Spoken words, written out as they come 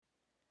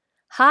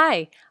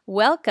Hi,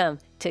 welcome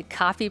to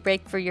Coffee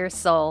Break for Your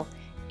Soul.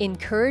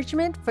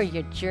 Encouragement for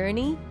your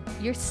journey,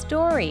 your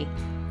story,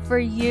 for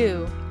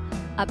you.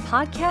 A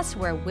podcast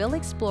where we'll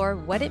explore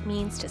what it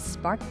means to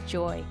spark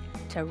joy,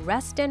 to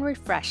rest and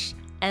refresh,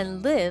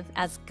 and live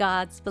as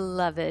God's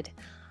beloved.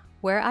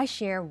 Where I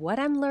share what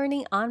I'm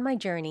learning on my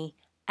journey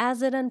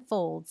as it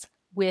unfolds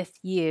with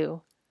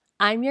you.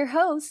 I'm your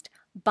host,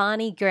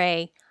 Bonnie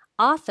Gray,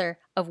 author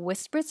of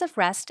Whispers of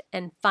Rest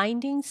and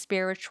Finding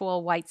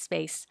Spiritual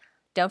Whitespace.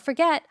 Don't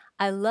forget,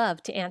 I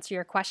love to answer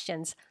your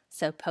questions,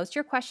 so post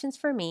your questions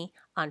for me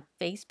on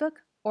Facebook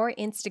or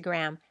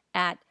Instagram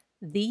at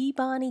The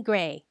Bonnie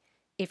Gray.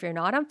 If you're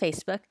not on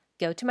Facebook,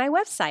 go to my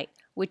website,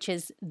 which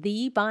is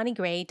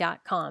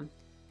thebonniegray.com.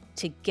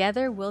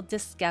 Together we'll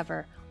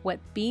discover what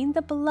being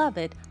the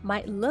beloved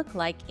might look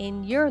like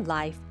in your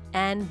life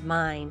and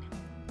mine.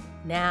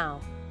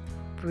 Now,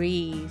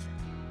 breathe.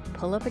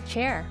 Pull up a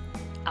chair.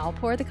 I'll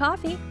pour the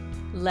coffee.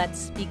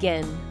 Let's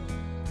begin.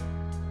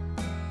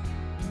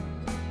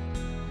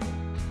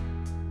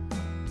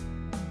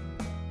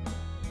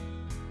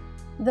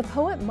 The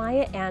poet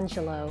Maya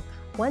Angelou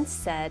once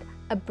said,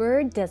 "A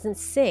bird doesn't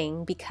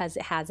sing because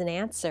it has an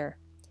answer.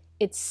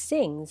 It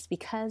sings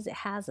because it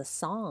has a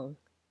song."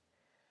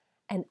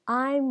 And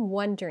I'm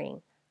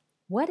wondering,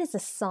 what is a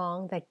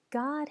song that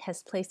God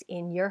has placed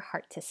in your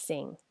heart to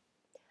sing?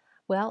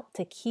 Well,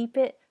 to keep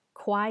it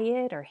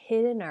quiet or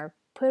hidden or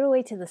put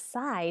away to the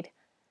side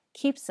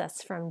keeps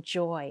us from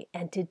joy.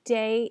 And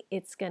today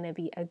it's going to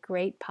be a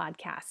great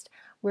podcast.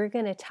 We're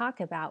going to talk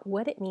about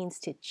what it means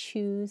to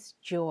choose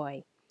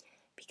joy,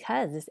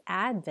 because it's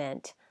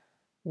Advent,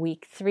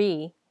 week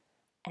 3,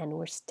 and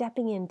we're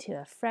stepping into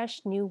a fresh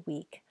new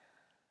week.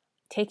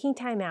 Taking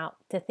time out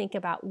to think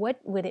about what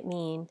would it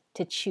mean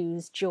to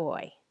choose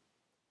joy.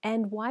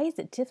 And why is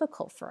it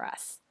difficult for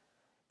us?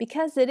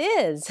 Because it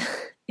is,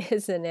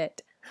 isn't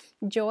it?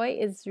 Joy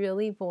is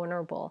really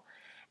vulnerable.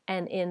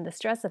 And in the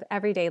stress of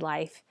everyday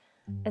life,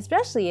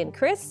 especially in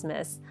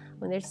Christmas,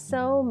 when there's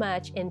so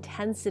much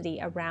intensity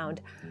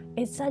around,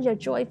 it's such a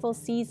joyful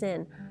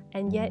season.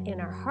 And yet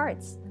in our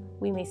hearts,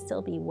 we may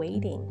still be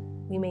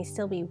waiting. We may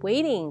still be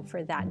waiting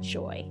for that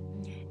joy.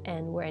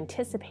 And we're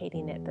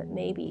anticipating it, but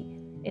maybe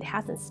it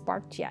hasn't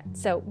sparked yet.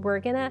 So we're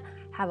going to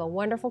have a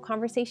wonderful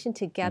conversation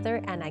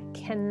together, and I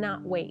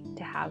cannot wait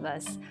to have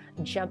us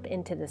jump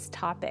into this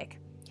topic.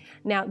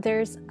 Now,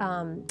 there's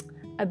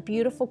a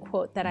beautiful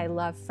quote that I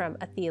love from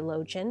a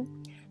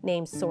theologian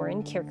named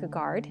Søren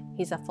Kierkegaard.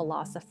 He's a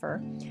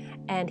philosopher,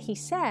 and he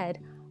said,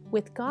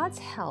 "With God's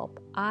help,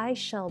 I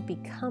shall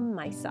become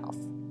myself."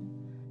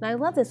 And I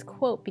love this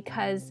quote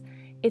because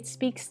it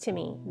speaks to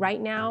me.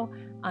 Right now,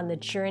 on the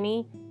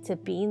journey to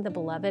being the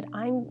beloved,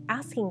 I'm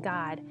asking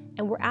God,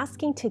 and we're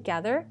asking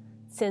together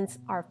since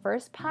our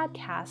first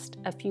podcast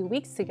a few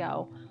weeks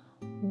ago,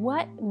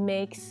 what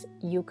makes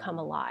you come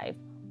alive?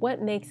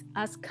 What makes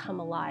us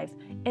come alive?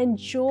 And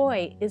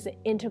joy is an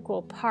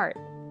integral part.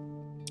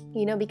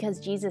 Because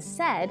Jesus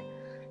said,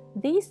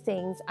 "These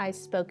things I've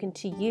spoken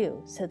to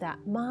you so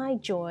that my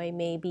joy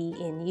may be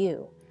in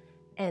you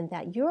and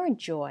that your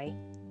joy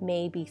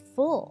may be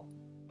full."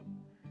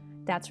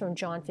 That's from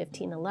John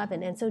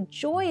 15:11. And so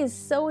joy is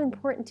so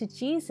important to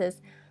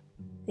Jesus.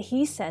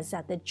 He says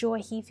that the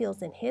joy he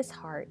feels in his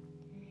heart,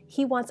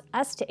 he wants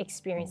us to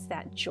experience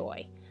that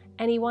joy.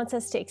 And he wants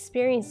us to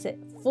experience it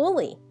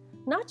fully,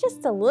 not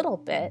just a little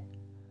bit,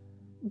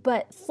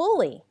 but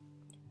fully.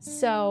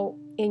 So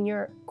in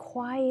your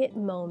quiet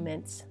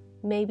moments,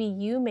 maybe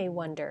you may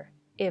wonder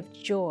if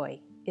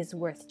joy is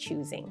worth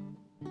choosing,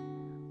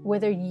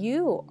 whether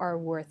you are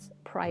worth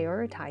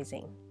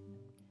prioritizing.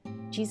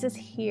 Jesus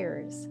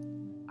hears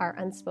our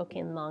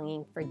unspoken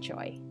longing for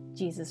joy.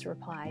 Jesus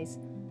replies,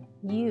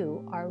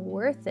 "You are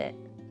worth it.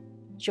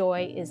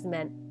 Joy is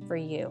meant for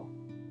you."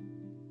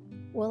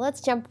 Well,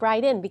 let's jump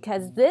right in,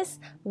 because this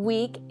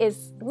week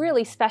is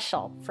really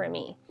special for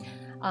me.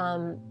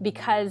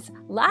 Because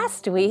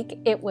last week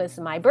it was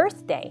my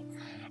birthday,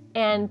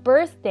 and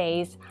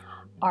birthdays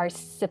are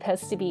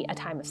supposed to be a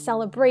time of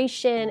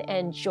celebration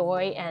and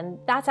joy, and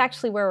that's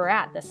actually where we're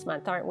at this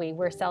month, aren't we?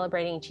 We're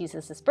celebrating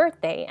Jesus'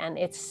 birthday, and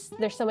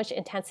there's so much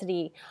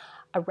intensity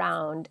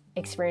around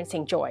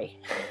experiencing joy.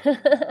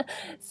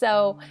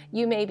 So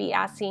you may be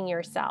asking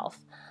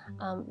yourself,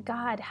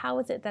 God, how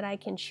is it that I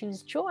can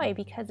choose joy?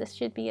 Because this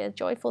should be a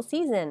joyful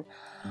season.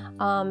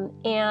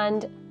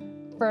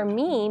 And for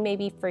me,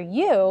 maybe for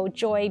you,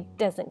 joy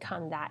doesn't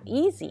come that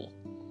easy.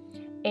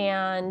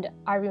 And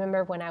I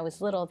remember when I was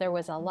little, there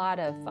was a lot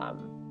of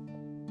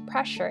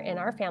pressure in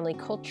our family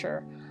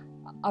culture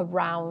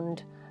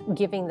around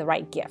giving the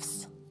right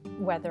gifts,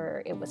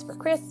 whether it was for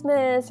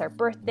Christmas or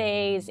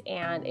birthdays,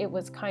 and it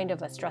was kind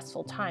of a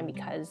stressful time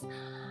because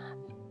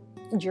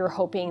you're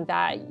hoping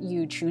that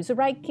you choose the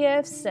right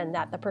gifts and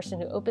that the person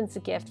who opens the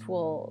gift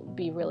will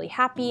be really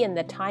happy, and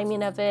the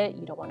timing of it,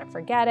 you don't want to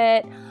forget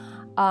it.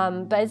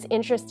 But it's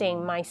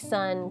interesting, my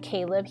son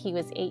Caleb, he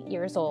is 8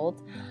 years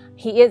old,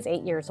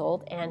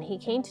 and he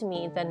came to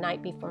me the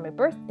night before my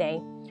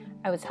birthday.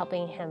 I was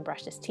helping him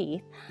brush his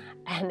teeth,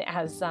 and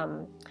as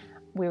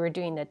we were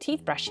doing the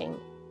teeth brushing,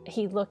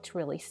 he looked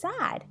really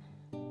sad.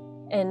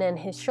 And then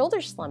his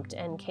shoulders slumped,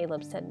 and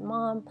Caleb said,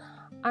 "Mom,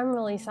 I'm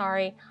really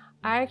sorry.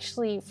 I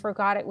actually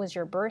forgot it was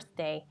your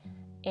birthday."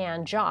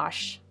 And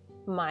Josh,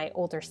 my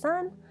older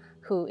son,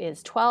 who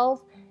is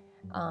 12,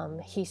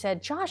 he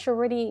said, "Josh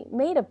already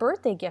made a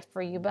birthday gift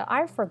for you, but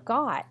I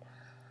forgot.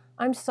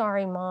 I'm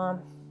sorry,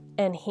 Mom."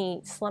 And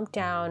he slumped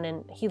down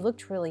and he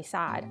looked really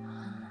sad.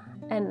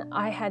 And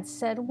I had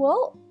said,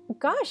 "Well,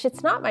 gosh,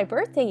 it's not my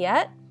birthday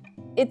yet.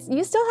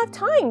 You still have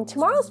time.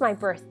 Tomorrow's my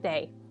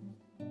birthday."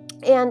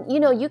 And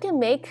you can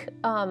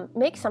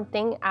make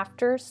something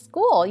after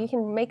school. You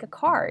can make a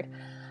card.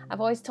 I've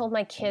always told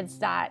my kids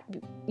that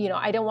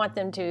I don't want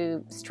them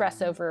to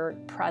stress over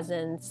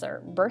presents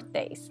or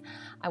birthdays.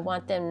 I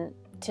want them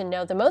to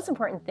know the most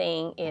important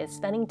thing is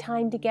spending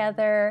time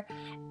together.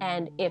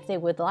 And if they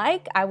would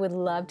like, I would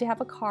love to have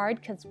a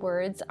card, because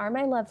words are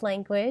my love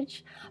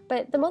language.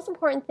 But the most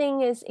important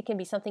thing is it can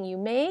be something you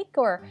make,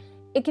 or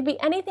it could be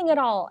anything at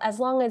all, as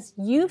long as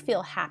you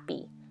feel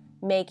happy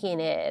making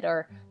it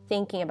or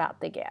thinking about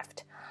the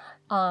gift.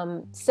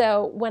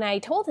 So when I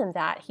told him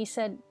that, he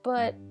said,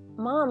 "But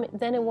Mom,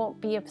 then it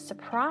won't be a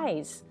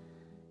surprise."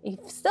 He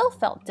still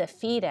felt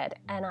defeated.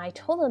 And I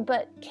told him,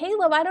 "But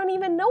Caleb, I don't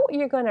even know what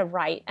you're going to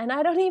write. And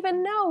I don't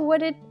even know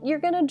what you're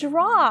going to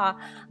draw.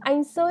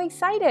 I'm so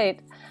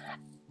excited.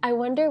 I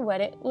wonder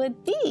what it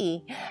would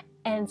be."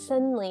 And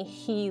suddenly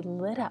he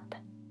lit up.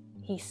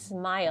 He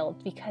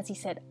smiled because he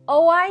said,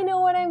 "Oh, I know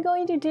what I'm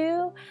going to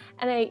do."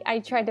 And I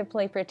tried to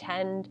play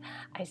pretend.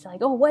 I was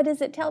like, "Oh, what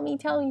is it? Tell me,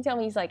 tell me, tell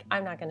me." He's like,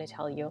 "I'm not going to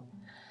tell you."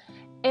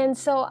 And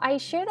so I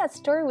share that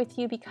story with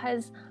you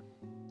because,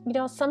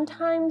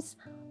 sometimes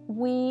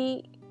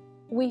we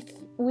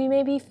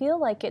maybe feel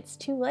like it's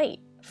too late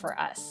for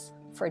us,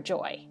 for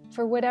joy,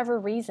 for whatever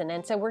reason.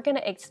 And so we're going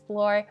to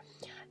explore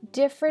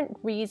different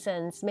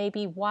reasons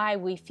maybe why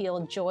we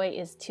feel joy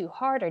is too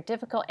hard or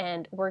difficult,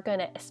 and we're going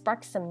to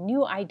spark some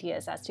new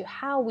ideas as to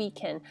how we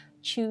can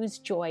choose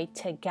joy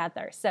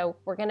together. So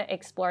we're going to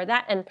explore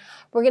that, and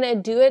we're going to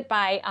do it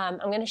by I'm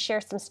going to share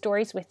some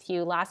stories with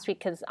you last week,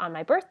 because on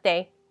my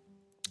birthday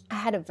I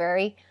had a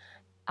very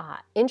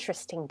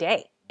interesting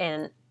day,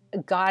 and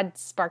God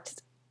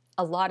sparked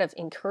a lot of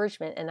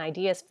encouragement and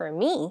ideas for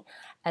me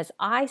as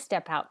I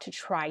step out to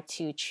try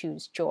to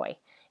choose joy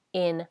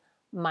in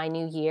my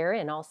new year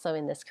and also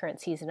in this current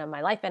season of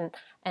my life.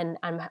 And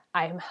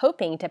I'm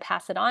hoping to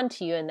pass it on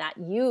to you, and that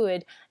you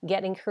would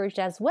get encouraged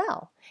as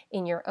well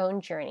in your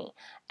own journey.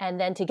 And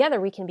then together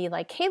we can be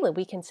like Caleb.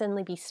 We can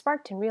suddenly be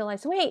sparked and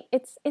realize, wait,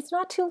 it's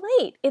not too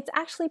late. It's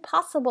actually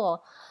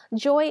possible.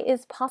 Joy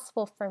is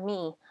possible for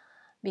me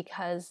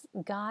because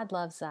God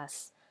loves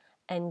us,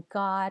 and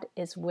God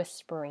is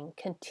whispering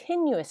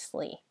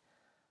continuously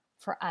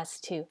for us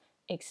to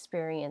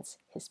experience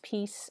His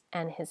peace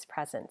and His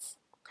presence.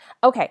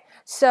 Okay,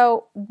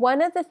 so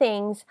one of the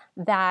things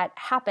that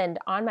happened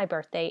on my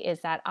birthday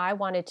is that I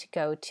wanted to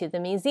go to the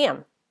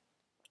museum.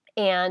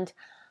 And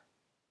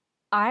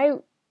I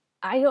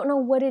don't know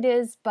what it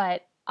is,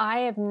 but I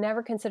have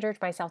never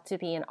considered myself to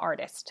be an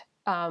artist.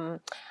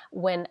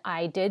 When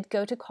I did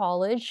go to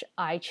college,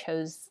 I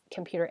chose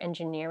computer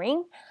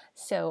engineering.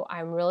 So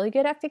I'm really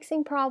good at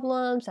fixing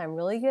problems. I'm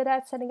really good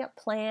at setting up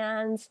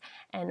plans.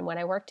 And when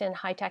I worked in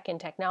high tech and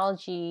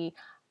technology,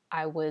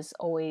 I was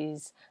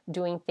always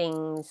doing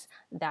things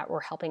that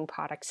were helping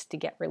products to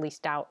get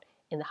released out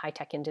in the high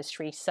tech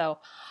industry. So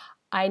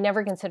I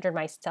never considered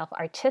myself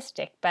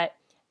artistic, but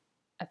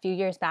a few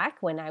years back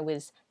when I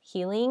was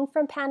healing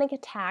from panic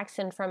attacks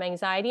and from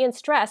anxiety and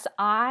stress,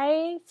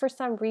 I, for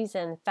some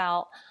reason,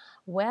 felt,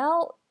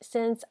 well,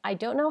 since I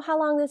don't know how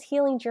long this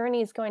healing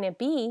journey is going to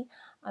be,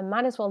 I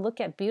might as well look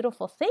at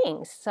beautiful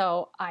things.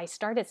 So I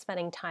started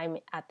spending time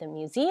at the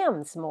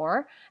museums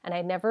more, and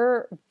I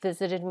never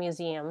visited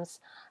museums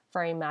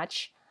very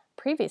much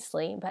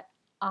previously, but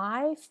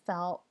I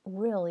felt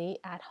really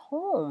at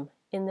home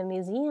in the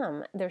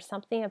museum. There's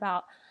something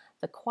about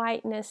the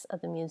quietness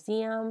of the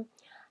museum,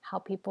 how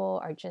people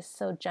are just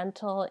so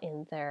gentle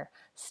in their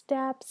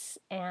steps,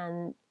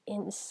 and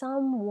in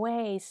some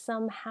way,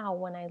 somehow,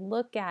 when I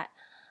look at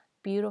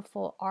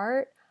beautiful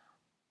art,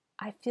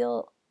 I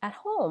feel at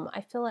home,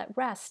 I feel at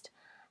rest.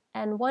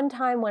 And one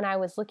time when I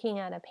was looking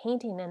at a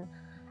painting and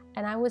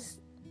I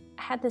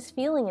had this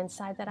feeling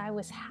inside that I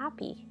was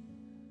happy.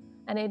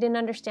 And I didn't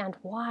understand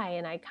why.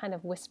 And I kind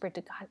of whispered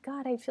to God,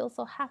 "God, I feel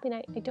so happy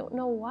and I don't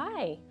know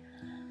why."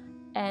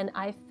 And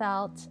I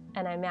felt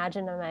and I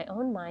imagined in my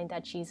own mind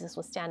that Jesus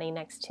was standing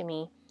next to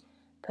me,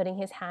 putting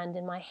His hand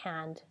in my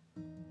hand.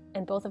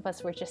 And both of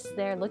us were just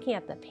there looking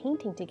at the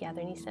painting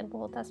together. And He said,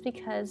 "Well, that's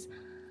because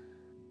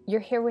you're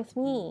here with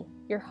me.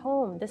 You're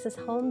home. This is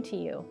home to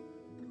you."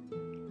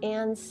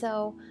 And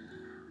so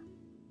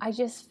I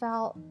just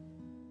felt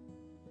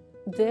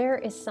there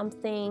is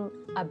something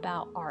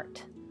about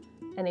art.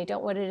 And I don't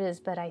know what it is,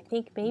 but I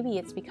think maybe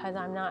it's because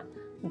I'm not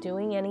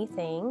doing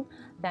anything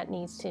that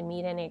needs to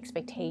meet any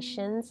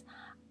expectations.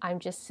 I'm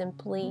just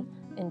simply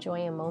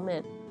enjoying a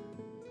moment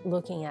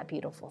looking at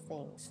beautiful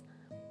things.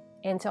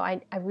 And so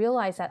I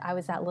realized that I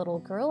was that little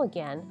girl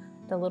again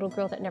the little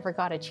girl that never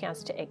got a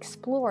chance to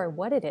explore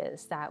what it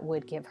is that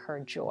would give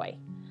her joy.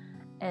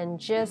 And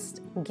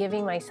just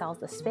giving myself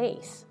the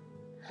space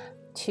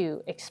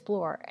to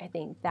explore, I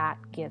think that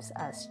gives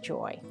us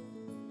joy.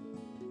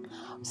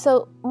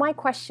 So my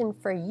question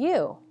for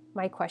you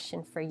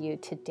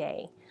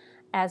today,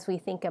 as we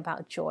think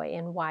about joy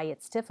and why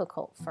it's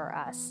difficult for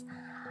us,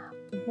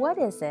 what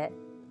is it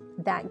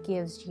that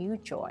gives you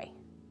joy?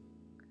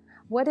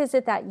 What is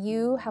it that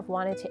you have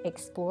wanted to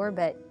explore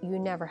but you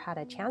never had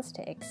a chance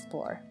to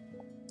explore?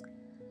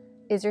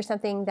 Is there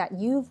something that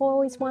you've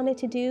always wanted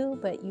to do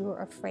but you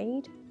were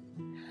afraid?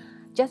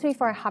 Just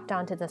before I hopped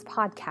onto this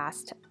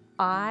podcast,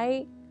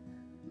 I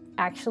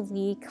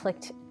actually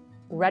clicked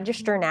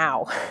register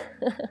now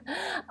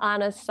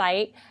on a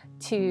site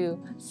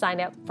to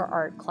sign up for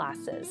art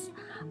classes.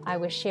 I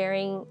was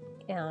sharing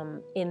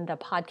in the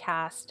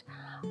podcast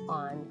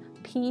on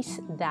peace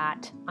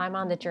that I'm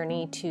on the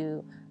journey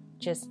to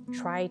just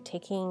try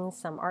taking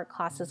some art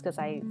classes because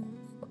I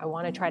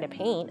want to try to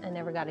paint. I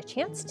never got a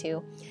chance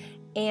to.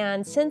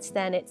 And since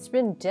then, it's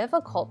been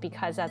difficult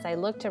because as I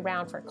looked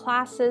around for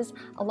classes,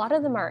 a lot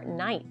of them are at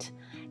night.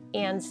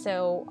 And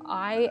so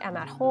I am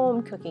at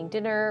home cooking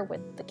dinner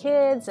with the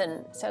kids,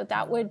 and so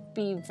that would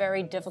be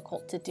very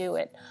difficult to do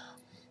it.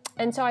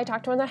 And so I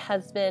talked to my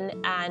husband,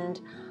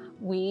 and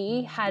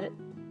we had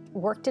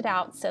worked it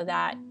out so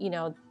that,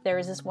 there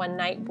was this one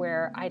night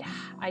where I'd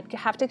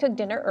have to cook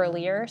dinner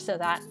earlier so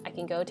that I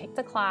can go take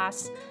the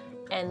class,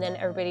 and then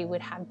everybody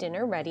would have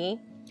dinner ready.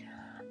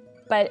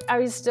 But I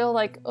was still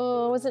I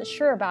wasn't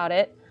sure about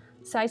it.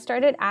 So I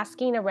started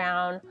asking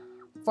around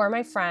for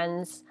my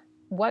friends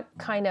what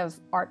kind of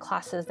art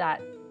classes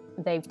that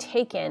they've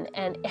taken.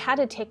 And it had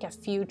to take a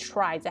few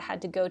tries. I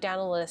had to go down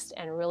a list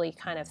and really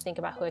kind of think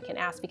about who I can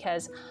ask,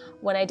 because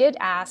when I did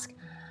ask,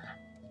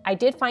 I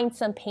did find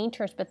some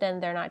painters, but then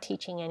they're not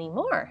teaching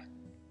anymore.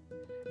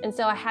 And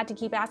so I had to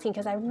keep asking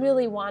because I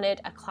really wanted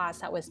a class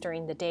that was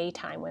during the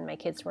daytime when my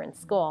kids were in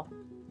school.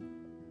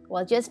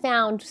 Well, I just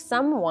found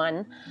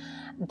someone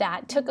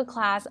that took a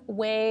class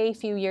way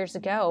few years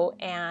ago,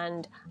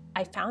 and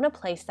I found a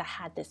place that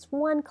had this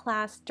one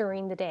class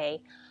during the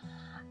day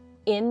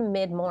in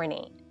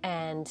mid-morning.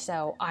 And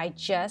so I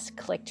just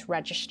clicked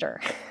register.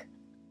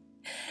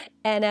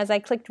 And as I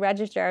clicked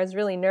register, I was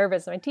really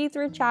nervous. My teeth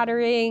were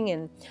chattering,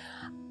 and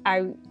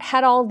I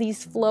had all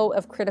these flow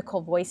of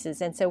critical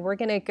voices. And so we're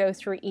going to go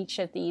through each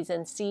of these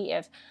and see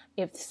if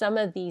some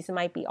of these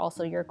might be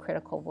also your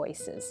critical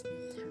voices.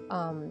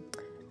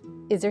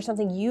 Is there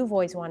something you've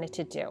always wanted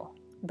to do,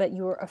 but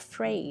you were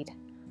afraid?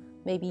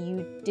 Maybe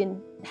you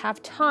didn't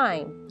have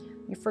time.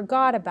 You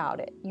forgot about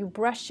it. You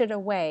brushed it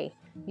away.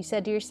 You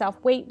said to yourself,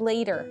 wait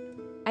later.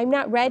 I'm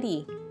not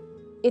ready.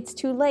 It's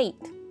too late.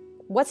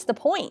 What's the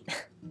point?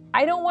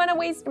 I don't want to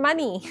waste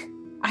money.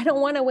 I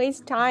don't want to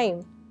waste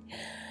time.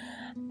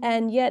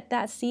 And yet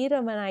that seed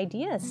of an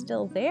idea is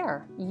still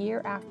there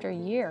year after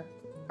year.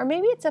 Or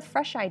maybe it's a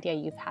fresh idea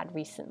you've had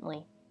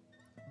recently.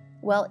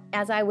 Well,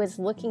 as I was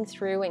looking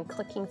through and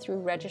clicking through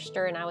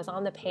register, and I was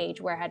on the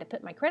page where I had to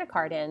put my credit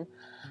card in,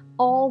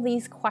 all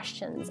these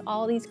questions,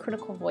 all these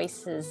critical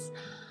voices,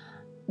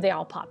 they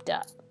all popped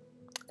up.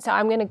 So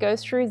I'm going to go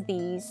through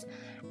these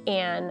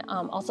and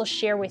also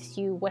share with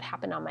you what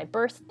happened on my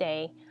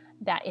birthday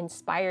that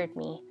inspired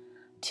me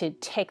to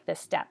take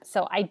this step.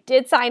 So I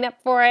did sign up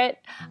for it.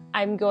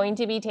 I'm going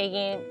to be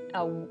taking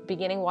a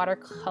beginning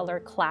watercolor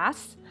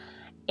class,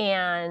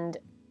 and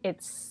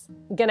it's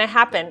gonna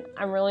happen.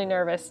 I'm really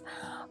nervous,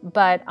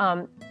 but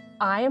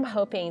I am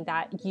hoping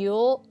that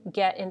you'll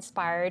get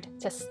inspired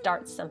to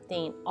start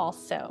something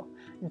also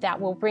that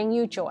will bring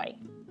you joy.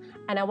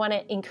 And I want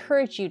to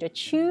encourage you to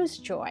choose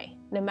joy,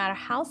 no matter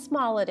how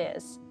small it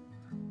is,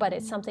 but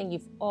it's something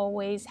you've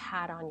always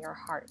had on your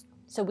heart.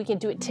 So we can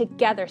do it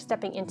together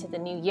stepping into the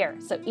new year.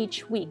 So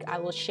each week I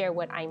will share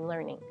what I'm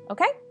learning,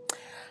 okay?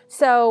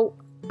 So,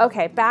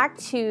 back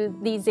to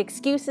these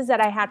excuses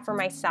that I had for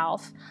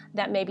myself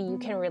that maybe you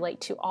can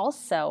relate to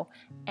also,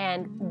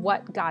 and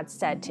what God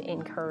said to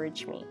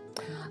encourage me.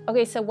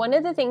 Okay, so one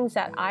of the things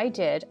that I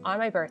did on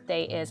my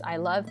birthday is I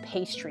love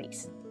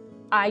pastries.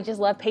 I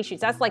just love pastries.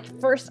 That's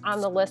first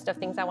on the list of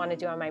things I want to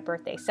do on my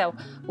birthday. So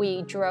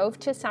we drove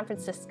to San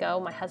Francisco.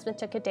 My husband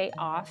took a day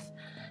off.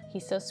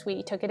 He's so sweet.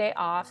 He took a day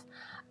off.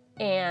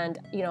 And,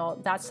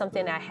 that's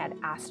something I had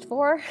asked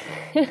for.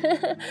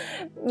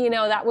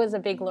 That was a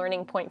big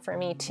learning point for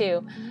me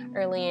too.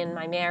 Early in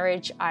my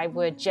marriage, I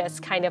would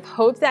just kind of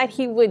hope that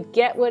he would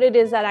get what it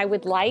is that I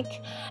would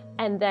like.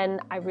 And then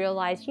I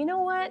realized, you know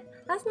what?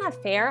 That's not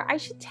fair. I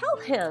should tell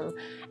him.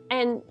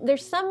 And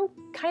there's some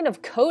kind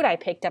of code I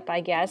picked up, I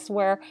guess,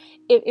 where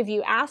if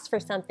you asked for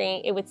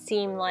something, it would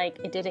seem like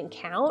it didn't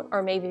count.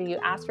 Or maybe if you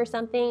asked for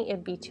something,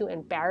 it'd be too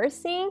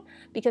embarrassing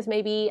because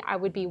maybe I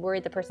would be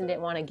worried the person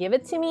didn't want to give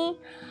it to me.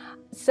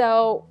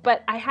 So,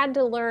 but I had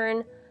to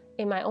learn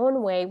in my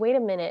own way, wait a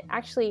minute,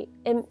 actually,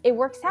 it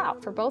works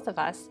out for both of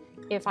us.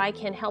 If I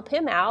can help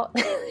him out,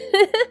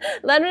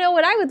 let him know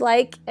what I would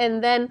like,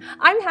 and then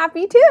I'm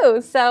happy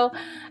too. So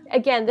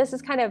again, this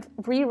is kind of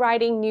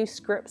rewriting new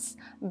scripts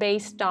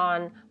based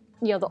on,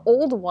 the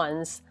old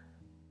ones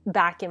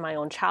back in my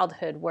own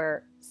childhood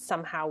where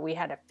somehow we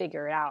had to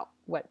figure out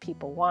what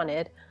people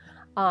wanted.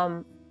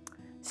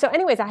 So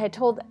anyways, I had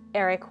told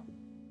Eric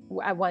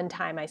at one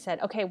time, I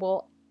said, okay,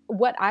 well,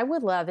 what I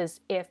would love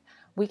is if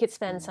we could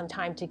spend some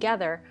time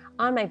together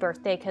on my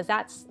birthday, because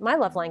that's my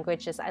love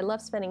language. Is I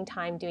love spending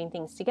time doing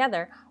things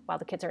together while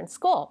the kids are in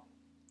school.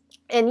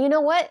 And you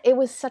know what? It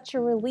was such a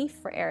relief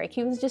for Eric.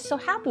 He was just so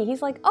happy.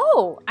 He's like,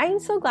 oh, I'm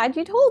so glad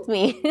you told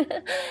me.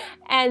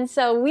 And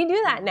so we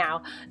do that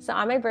now. So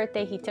on my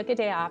birthday, he took a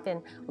day off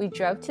and we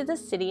drove to the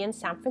city in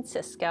San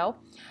Francisco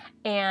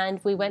and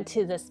we went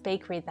to this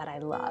bakery that I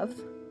love.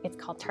 It's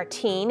called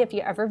Tartine. If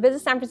you ever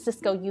visit San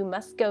Francisco, you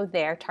must go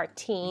there.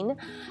 Tartine.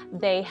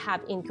 They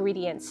have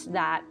ingredients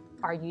that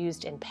are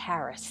used in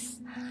Paris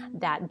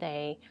that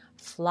they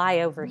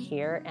fly over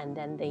here and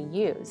then they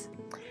use.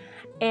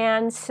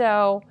 And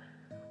so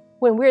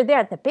when we were there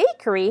at the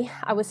bakery,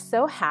 I was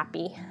so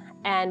happy.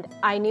 And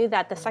I knew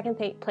that the second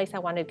place I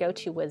wanted to go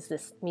to was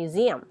this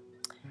museum.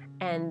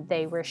 And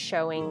they were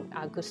showing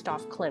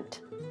Gustav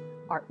Klimt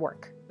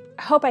artwork.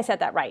 I hope I said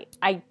that right.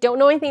 I don't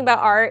know anything about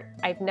art.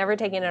 I've never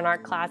taken an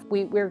art class.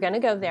 We were going to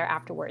go there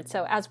afterwards.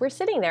 So as we're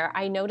sitting there,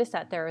 I noticed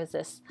that there was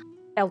this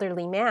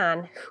elderly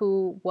man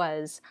who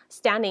was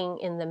standing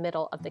in the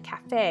middle of the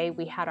cafe.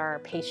 We had our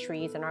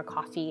pastries and our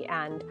coffee,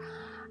 and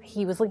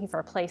he was looking for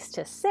a place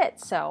to sit.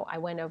 So I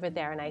went over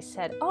there and I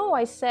said,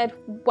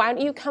 why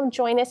don't you come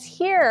join us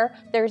here?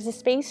 There's a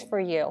space for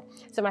you.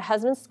 So my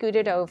husband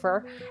scooted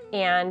over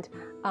and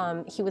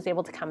he was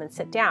able to come and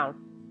sit down.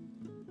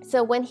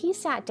 So when he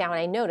sat down,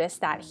 I noticed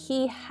that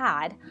he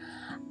had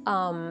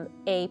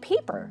a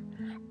paper,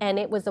 and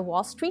it was a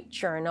Wall Street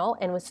Journal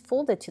and was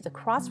folded to the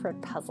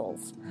crossword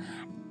puzzles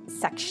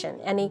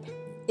section. And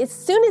as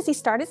soon as he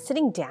started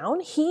sitting down,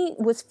 he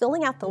was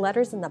filling out the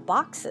letters in the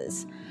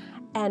boxes.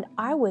 And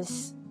I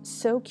was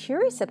so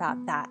curious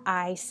about that.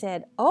 I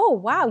said, oh,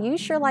 wow, you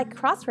sure like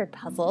crossword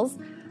puzzles.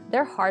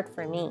 They're hard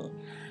for me.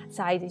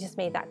 So I just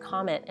made that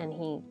comment, and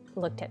he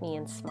looked at me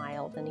and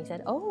smiled, and he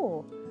said,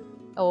 oh,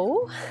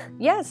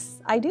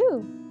 yes, I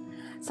do.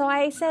 So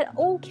I said,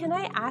 oh, can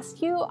I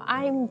ask you?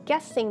 I'm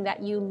guessing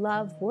that you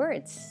love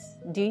words.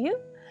 Do you?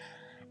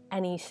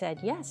 And he said,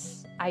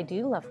 yes, I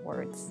do love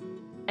words.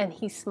 And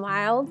he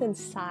smiled and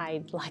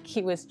sighed like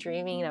he was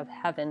dreaming of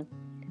heaven.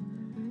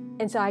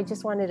 And so I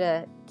just wanted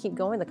to keep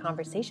going the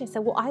conversation. I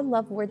said, well, I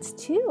love words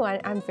too.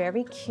 I'm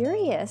very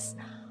curious.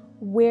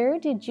 Where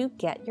did you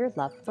get your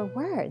love for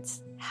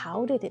words?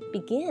 How did it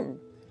begin?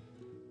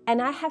 And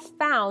I have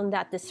found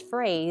that this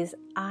phrase,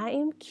 I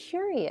am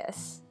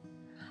curious,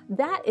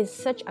 that is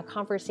such a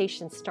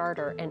conversation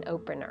starter and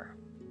opener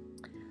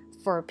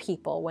for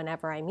people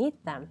whenever I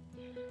meet them.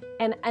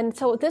 And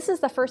so this is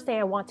the first thing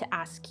I want to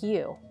ask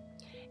you,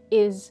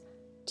 is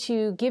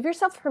to give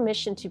yourself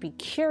permission to be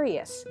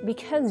curious,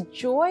 because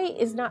joy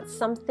is not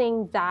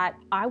something that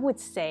I would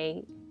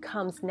say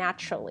comes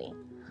naturally.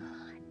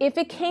 If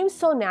it came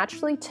so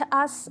naturally to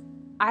us,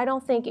 I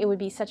don't think it would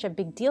be such a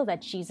big deal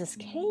that Jesus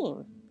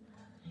came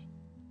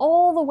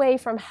all the way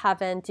from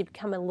heaven to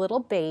become a little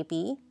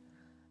baby,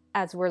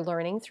 as we're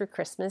learning through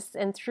Christmas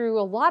and through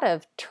a lot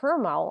of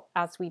turmoil,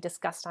 as we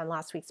discussed on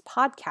last week's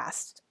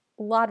podcast.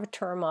 A lot of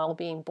turmoil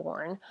being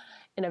born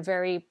in a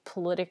very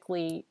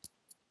politically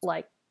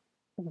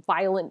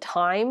violent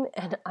time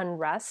and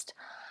unrest.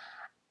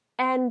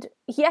 And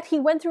yet he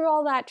went through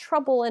all that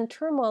trouble and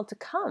turmoil to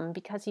come,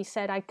 because he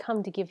said, I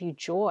come to give you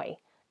joy,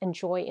 and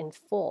joy in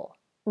full.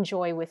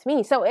 Joy with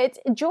me. So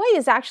joy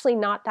is actually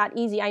not that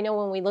easy. I know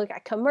when we look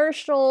at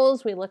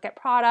commercials, we look at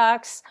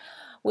products,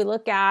 we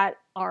look at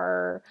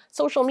our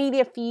social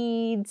media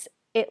feeds,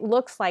 it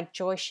looks like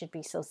joy should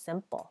be so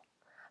simple,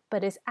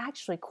 but it's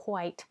actually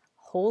quite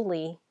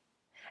holy,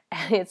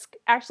 and it's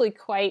actually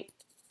quite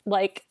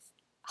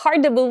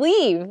hard to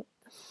believe,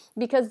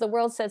 because the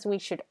world says we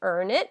should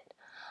earn it.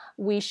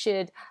 We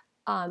should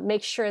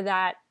make sure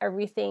that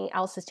everything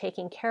else is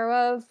taken care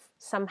of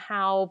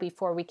somehow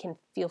before we can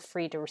feel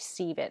free to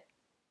receive it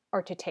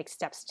or to take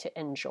steps to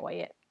enjoy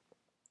it.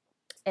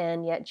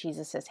 And yet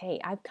Jesus says, hey,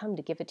 I've come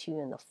to give it to you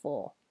in the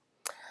full.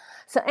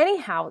 So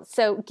anyhow,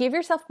 give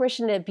yourself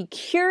permission to be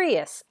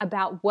curious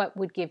about what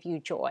would give you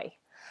joy.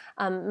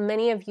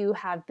 Many of you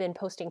have been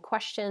posting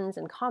questions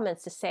and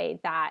comments to say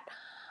that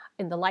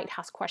in the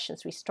Lighthouse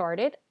questions we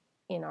started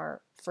in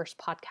our first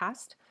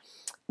podcast,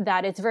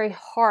 that it's very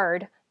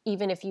hard,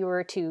 even if you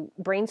were to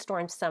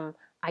brainstorm some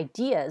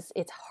ideas,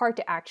 it's hard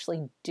to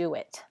actually do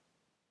it.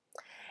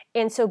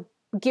 And so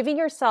giving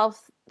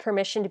yourself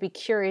permission to be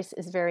curious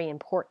is very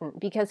important,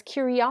 because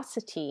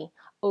curiosity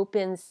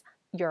opens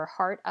your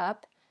heart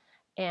up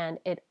and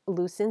it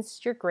loosens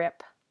your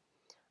grip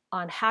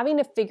on having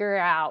to figure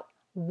out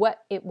what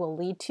it will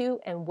lead to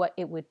and what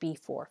it would be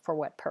for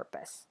what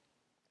purpose.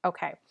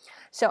 Okay,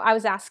 so I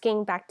was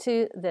asking back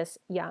to this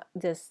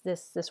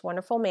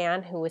wonderful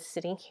man who was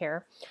sitting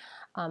here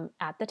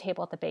at the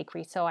table at the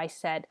bakery. So I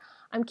said,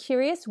 I'm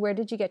curious, where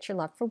did you get your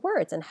love for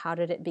words, and how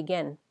did it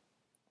begin?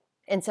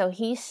 And so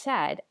he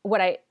said,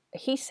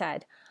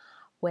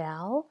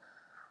 well,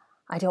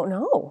 I don't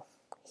know.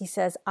 He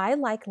says, I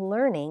like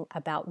learning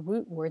about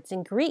root words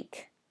in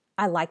Greek.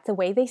 I like the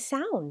way they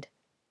sound.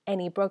 And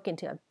he broke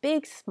into a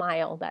big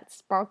smile that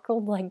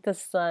sparkled like the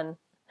sun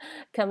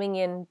coming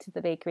into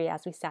the bakery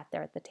as we sat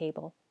there at the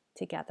table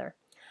together.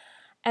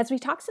 As we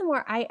talked some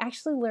more, I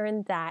actually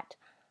learned that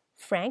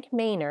Frank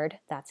Maynard,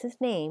 that's his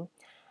name,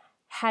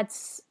 had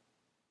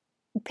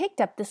picked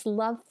up this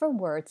love for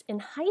words in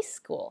high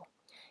school.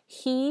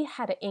 He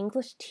had an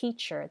English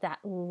teacher that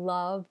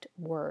loved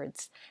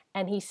words,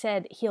 and he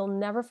said he'll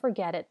never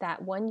forget it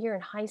that one year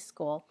in high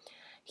school,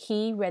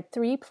 he read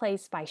 3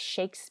 plays by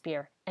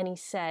Shakespeare, and he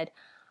said,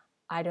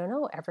 I don't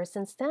know, ever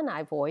since then,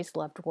 I've always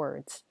loved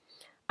words.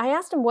 I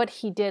asked him what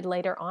he did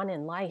later on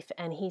in life,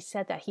 and he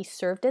said that he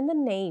served in the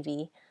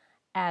Navy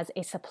as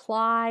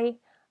a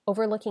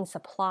overlooking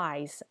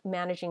supplies,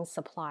 managing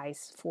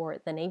supplies for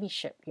the Navy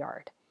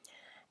shipyard.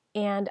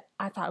 And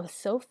I thought it was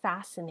so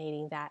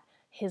fascinating that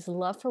his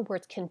love for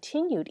words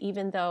continued,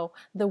 even though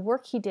the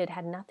work he did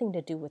had nothing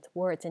to do with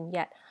words. And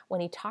yet, when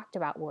he talked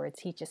about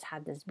words, he just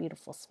had this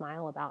beautiful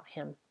smile about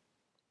him.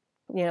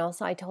 So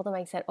I told him,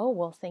 I said, oh,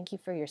 well, thank you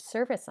for your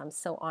service. I'm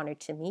so honored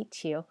to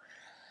meet you.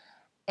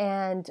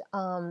 And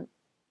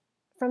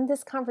from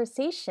this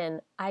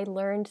conversation, I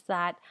learned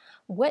that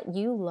what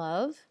you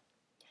love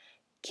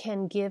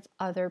can give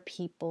other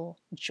people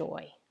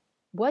joy.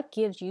 What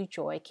gives you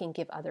joy can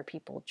give other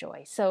people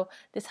joy. So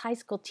this high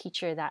school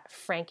teacher that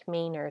Frank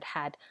Maynard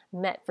had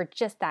met for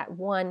just that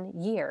 1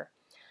 year,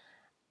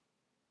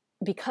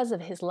 because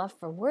of his love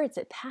for words,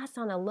 it passed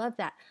on a love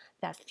that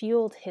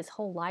fueled his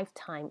whole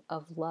lifetime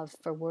of love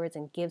for words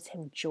and gives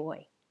him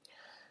joy.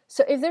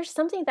 So if there's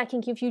something that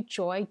can give you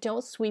joy,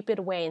 don't sweep it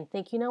away and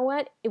think, you know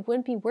what, it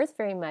wouldn't be worth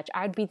very much.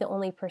 I'd be the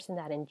only person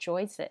that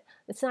enjoys it.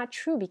 It's not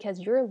true, because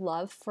your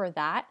love for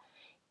that,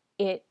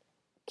 it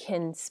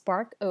can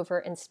spark over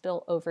and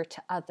spill over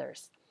to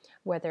others,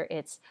 whether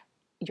it's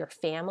your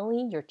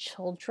family, your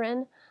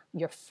children,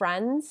 your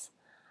friends,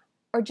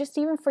 or just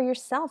even for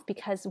yourself,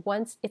 because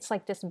once it's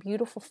like this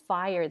beautiful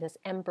fire, this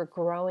ember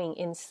growing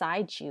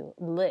inside you,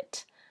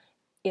 lit,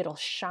 it'll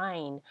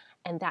shine,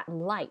 and that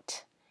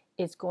light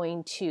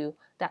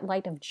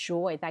of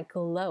joy, that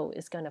glow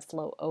is going to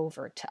flow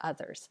over to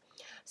others.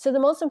 So the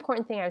most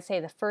important thing I would say,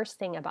 the first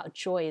thing about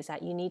joy, is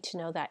that you need to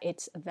know that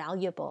it's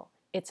valuable,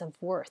 it's of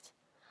worth,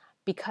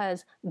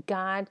 because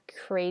God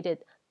created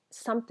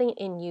something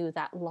in you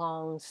that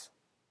longs,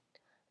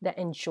 that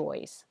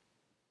enjoys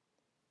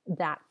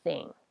that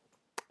thing.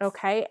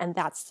 Okay, and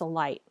that's the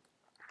light.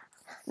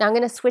 Now I'm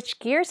going to switch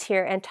gears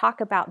here and talk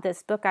about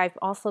this book I've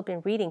also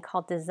been reading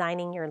called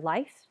Designing Your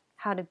Life: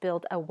 How to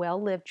Build a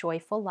Well-Lived,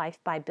 Joyful Life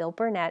by Bill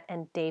Burnett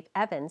and Dave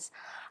Evans.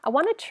 I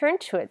want to turn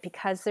to it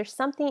because there's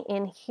something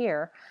in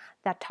here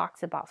that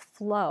talks about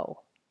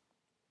flow.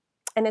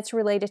 And it's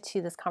related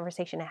to this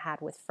conversation I had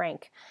with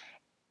Frank.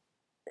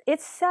 It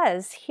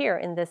says here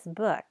in this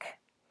book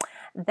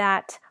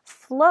that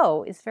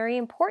flow is very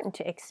important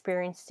to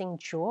experiencing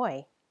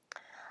joy.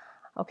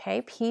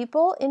 Okay,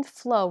 people in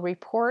flow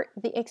report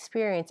the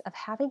experience of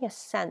having a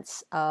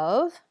sense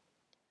of,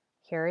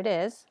 here it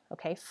is,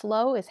 okay,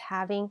 flow is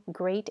having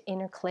great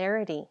inner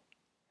clarity,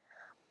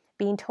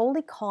 being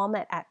totally calm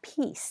and at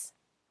peace,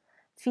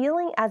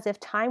 feeling as if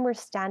time were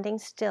standing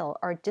still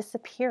or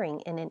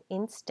disappearing in an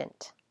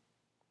instant.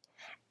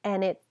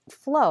 And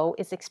flow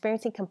is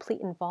experiencing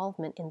complete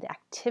involvement in the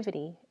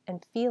activity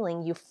and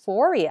feeling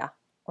euphoria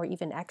or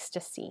even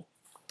ecstasy.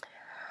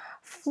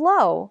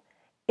 Flow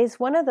is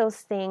one of those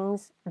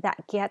things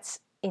that gets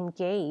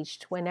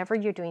engaged whenever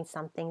you're doing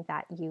something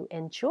that you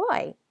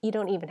enjoy. You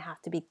don't even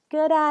have to be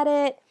good at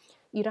it.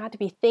 You don't have to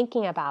be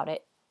thinking about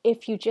it.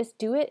 If you just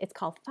do it, it's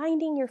called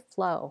finding your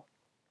flow.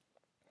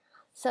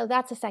 So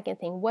that's the second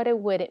thing. What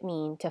would it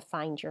mean to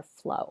find your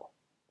flow?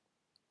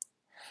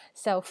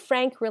 So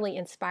Frank really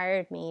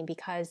inspired me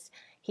because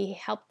he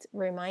helped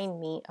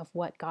remind me of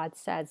what God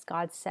says.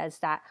 God says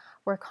that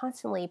we're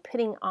constantly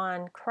putting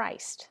on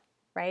Christ,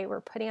 right?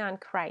 We're putting on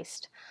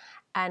Christ.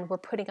 And we're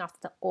putting off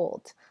the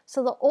old.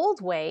 So the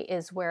old way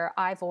is where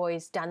I've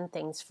always done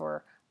things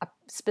for a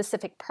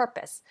specific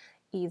purpose,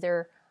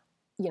 either,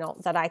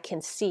 that I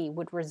can see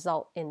would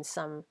result in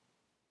some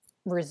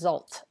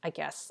result, I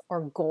guess, or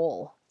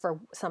goal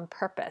for some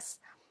purpose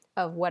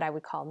of what I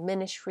would call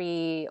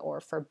ministry or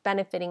for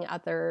benefiting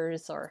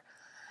others.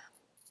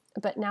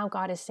 But now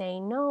God is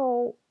saying,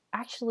 no,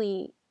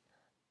 actually,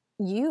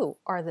 you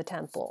are the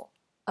temple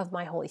of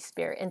my Holy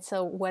Spirit. And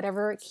so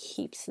whatever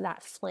keeps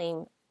that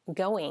flame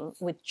going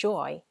with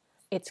joy,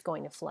 it's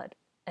going to flood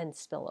and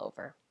spill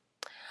over.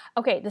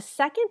 Okay, the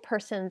second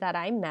person that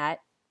I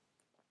met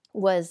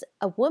was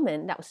a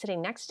woman that was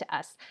sitting next to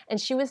us, and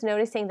she was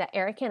noticing that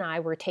Eric and I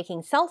were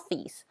taking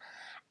selfies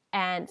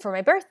and for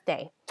my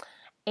birthday.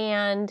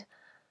 And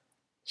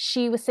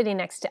she was sitting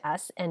next to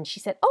us, and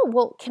she said, oh,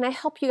 well, can I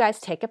help you guys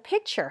take a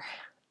picture?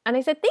 And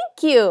I said,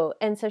 thank you.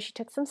 And so she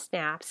took some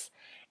snaps.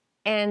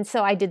 And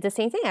so I did the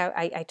same thing.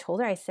 I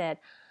told her, I said,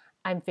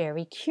 I'm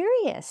very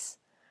curious.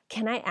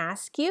 Can I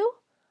ask you,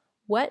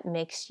 what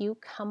makes you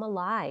come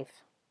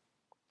alive?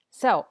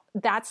 So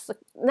that's the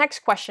next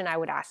question I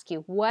would ask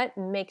you. What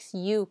makes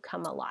you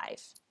come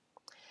alive?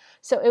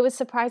 So it was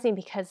surprising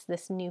because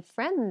this new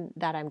friend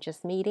that I'm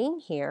just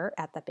meeting here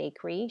at the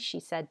bakery, she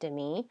said to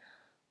me,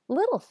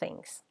 little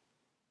things.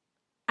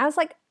 I was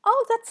like,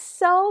 oh, that's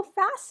so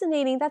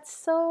fascinating. That's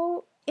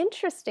so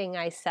interesting,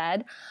 I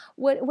said.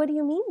 What do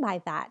you mean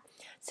by that?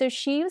 So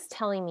she was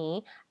telling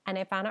me, and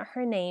I found out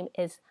her name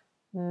is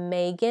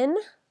Megan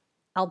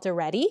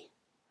Alderetti.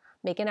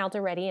 Megan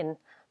Alderetti, and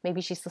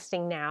maybe she's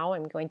listening now.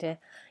 I'm going to,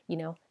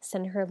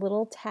 send her a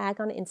little tag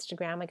on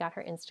Instagram. I got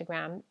her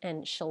Instagram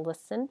and she'll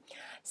listen.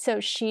 So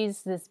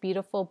she's this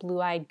beautiful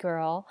blue-eyed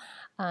girl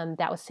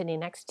that was sitting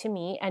next to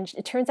me. And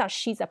it turns out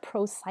she's a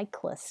pro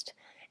cyclist.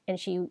 And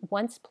she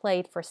once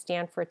played for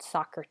Stanford's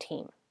soccer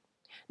team.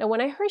 Now,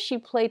 when I heard she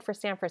played for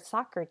Stanford's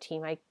soccer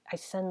team, I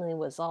suddenly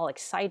was all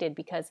excited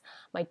because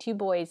my two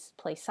boys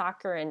play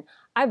soccer, and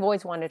I've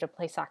always wanted to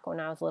play soccer when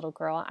I was a little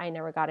girl. I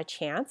never got a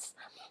chance.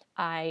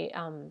 I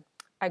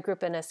grew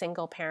up in a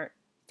single parent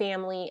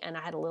family, and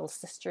I had a little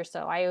sister,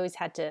 so I always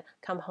had to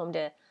come home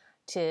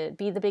to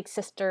be the big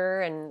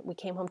sister, and we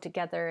came home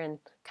together and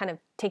kind of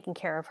taking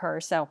care of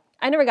her. So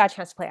I never got a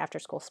chance to play after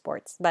school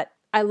sports, but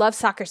I love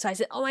soccer. So I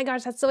said, oh my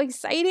gosh, that's so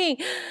exciting.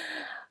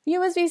 You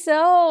must be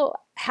so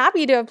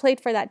happy to have played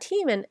for that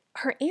team. And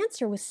her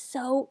answer was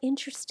so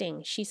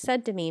interesting. She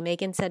said to me,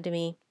 Megan said to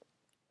me,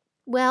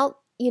 well,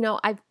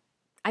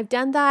 I've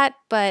done that,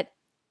 but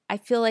I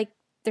feel like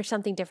there's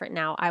something different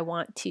now I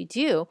want to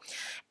do.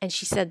 And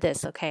she said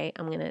this, okay,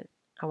 I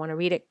want to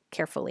read it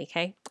carefully,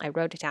 okay? I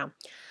wrote it down.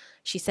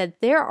 She said,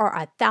 there are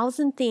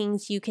 1,000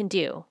 things you can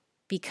do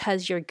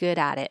because you're good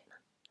at it,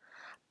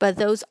 but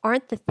those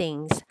aren't the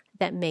things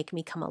that make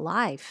me come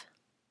alive.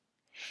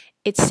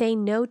 It's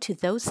saying no to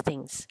those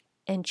things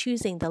and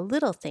choosing the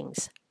little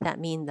things that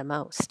mean the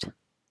most.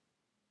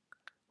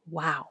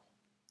 Wow.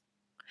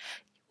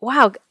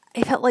 Wow.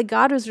 I felt like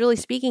God was really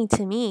speaking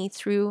to me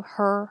through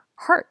her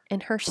heart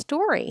and her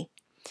story.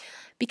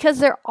 Because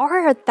there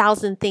are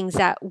 1,000 things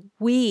that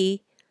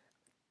we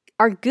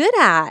are good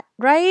at,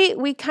 right?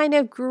 We kind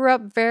of grew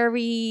up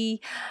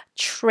very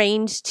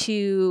trained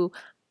to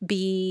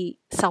be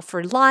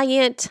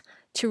self-reliant,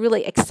 to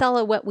really excel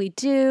at what we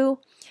do.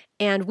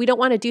 And we don't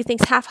want to do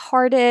things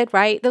half-hearted,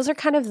 right? Those are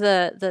kind of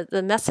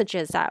the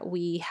messages that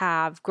we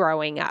have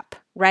growing up,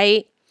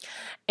 right?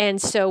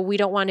 And so we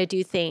don't want to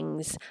do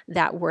things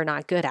that we're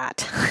not good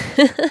at.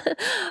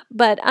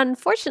 But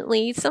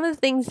unfortunately, some of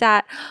the things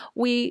that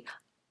we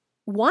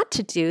want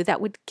to do that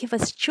would give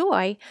us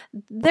joy,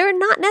 they're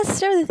not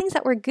necessarily the things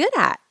that we're good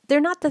at. They're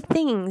not the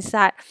things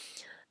that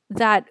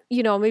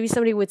maybe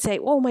somebody would say,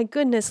 oh my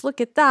goodness, look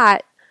at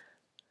that.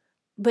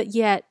 But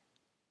yet,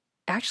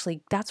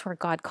 actually, that's where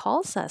God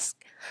calls us.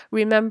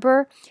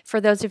 Remember,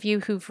 for those of you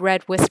who've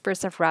read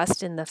Whispers of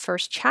Rust in the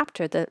first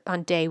chapter,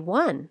 on day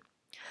 1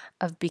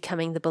 of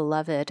becoming the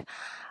beloved,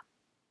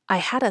 I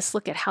had us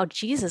look at how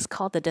Jesus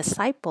called the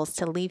disciples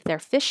to leave their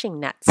fishing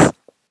nets.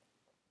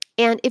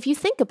 And if you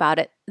think about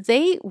it,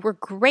 they were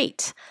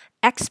great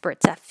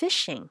experts at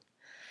fishing.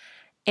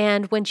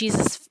 And when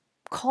Jesus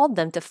called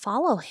them to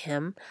follow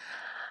him,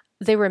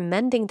 they were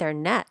mending their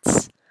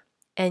nets.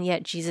 And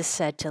yet Jesus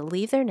said to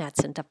leave their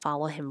nets and to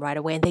follow him right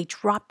away. And they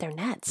dropped their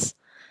nets.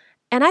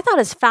 And I thought it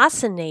was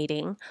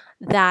fascinating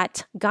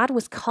that God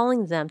was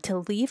calling them to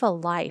leave a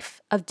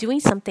life of doing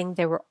something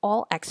they were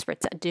all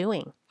experts at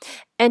doing,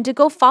 and to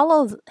go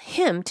follow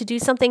him to do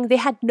something they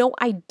had no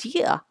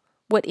idea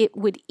what it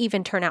would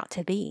even turn out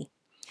to be.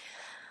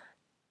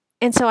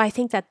 And so I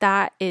think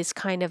that is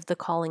kind of the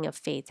calling of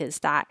faith, is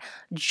that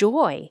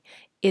joy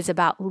is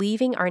about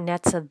leaving our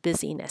nets of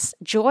busyness.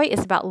 Joy is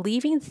about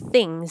leaving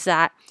things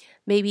that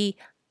maybe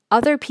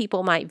other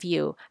people might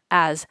view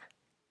as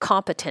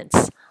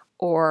competence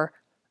or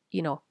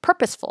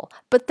purposeful,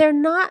 but they're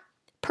not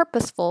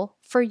purposeful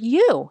for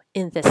you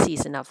in this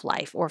season of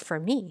life, or for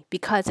me,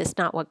 because it's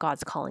not what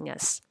God's calling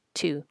us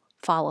to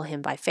follow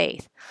him by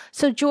faith.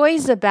 So joy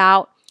is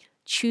about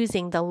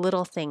choosing the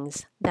little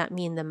things that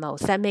mean the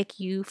most, that make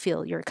you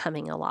feel you're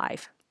coming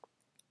alive.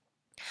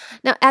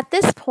 Now, at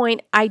this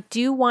point, I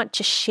do want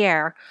to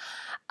share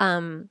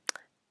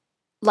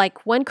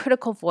one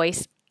critical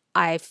voice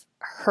I've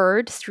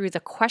heard through the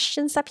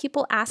questions that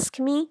people ask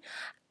me,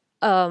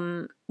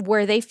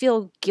 where they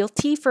feel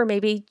guilty for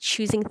maybe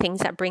choosing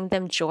things that bring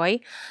them joy.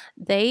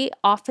 They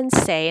often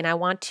say, and I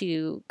want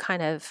to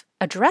kind of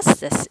address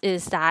this,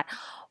 is that,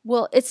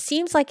 well, it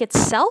seems like it's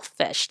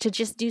selfish to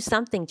just do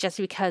something just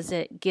because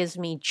it gives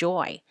me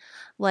joy.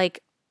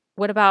 Like,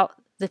 what about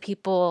the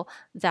people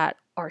that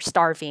are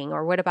starving?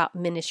 Or what about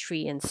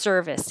ministry and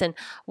service? And,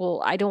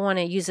 well, I don't want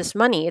to use this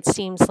money. It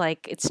seems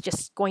like it's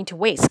just going to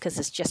waste because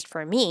it's just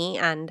for me,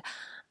 and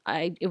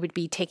it would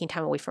be taking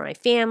time away from my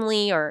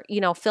family, or,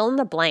 fill in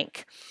the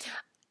blank.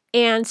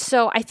 And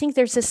so I think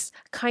there's this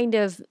kind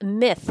of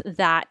myth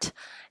that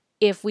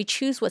if we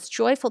choose what's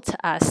joyful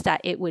to us,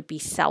 that it would be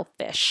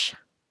selfish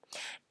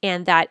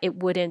and that it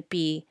wouldn't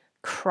be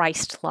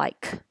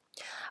Christ-like.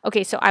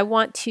 Okay, so I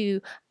want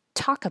to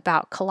talk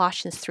about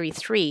Colossians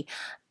 3:3.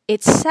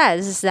 It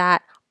says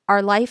that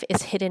our life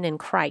is hidden in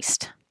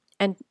Christ.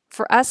 and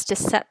for us to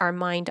set our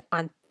mind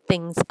on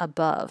things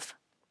above.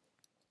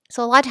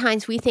 So a lot of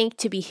times we think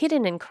to be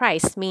hidden in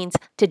Christ means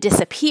to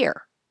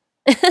disappear.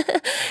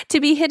 To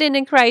be hidden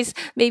in Christ,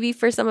 maybe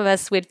for some of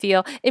us would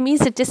feel it means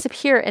to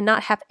disappear and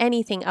not have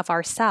anything of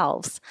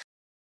ourselves.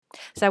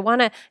 So I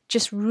want to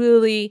just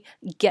really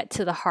get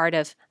to the heart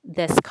of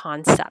this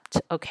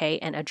concept, okay,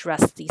 and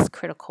address these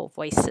critical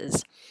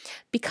voices.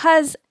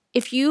 Because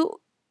if you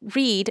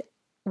read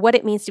what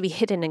it means to be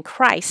hidden in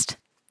Christ,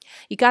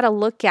 you got to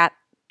look at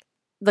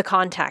the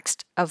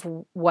context of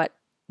what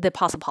the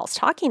Apostle Paul is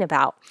talking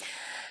about.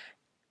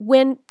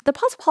 When the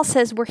Apostle Paul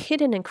says we're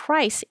hidden in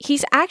Christ,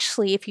 he's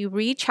actually, if you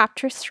read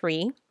chapter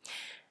 3,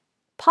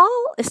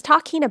 Paul is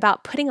talking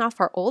about putting off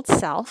our old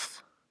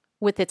self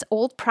with its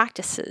old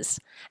practices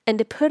and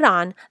to put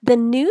on the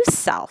new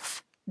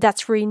self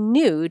that's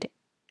renewed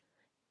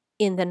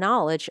in the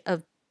knowledge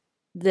of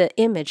the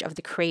image of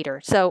the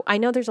Creator. So I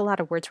know there's a lot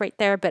of words right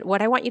there, but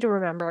what I want you to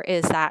remember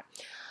is that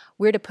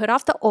we're to put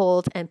off the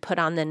old and put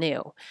on the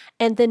new.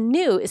 And the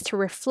new is to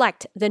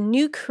reflect the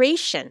new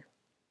creation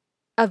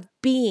of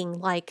being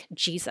like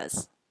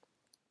Jesus.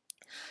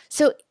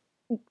 So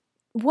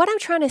what I'm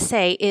trying to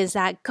say is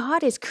that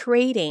God is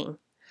creating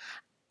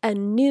a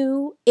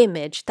new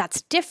image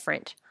that's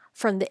different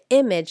from the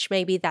image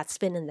maybe that's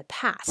been in the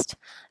past,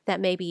 that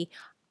maybe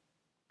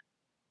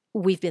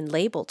we've been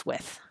labeled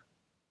with.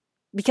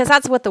 Because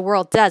that's what the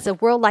world does. The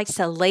world likes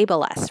to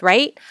label us,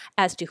 right?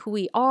 As to who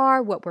we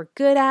are, what we're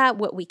good at,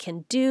 what we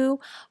can do,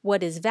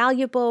 what is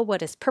valuable,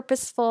 what is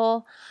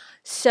purposeful.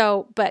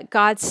 So, but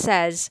God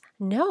says,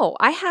 no,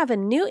 I have a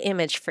new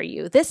image for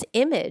you. This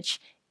image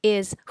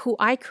is who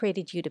I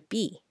created you to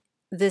be.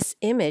 This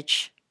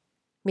image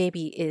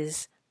maybe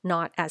is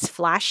not as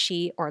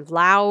flashy or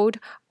loud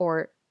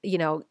or,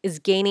 is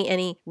gaining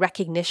any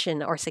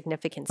recognition or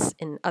significance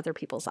in other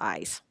people's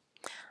eyes.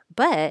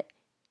 But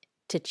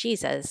to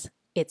Jesus,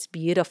 it's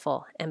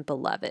beautiful and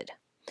beloved.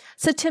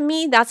 So to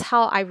me, that's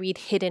how I read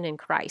hidden in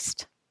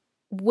Christ.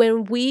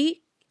 When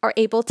we are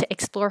able to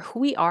explore who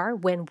we are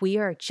when we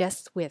are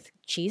just with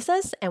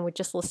Jesus and we're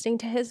just listening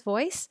to his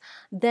voice,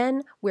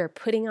 then we're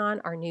putting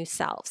on our new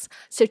selves.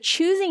 So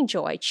choosing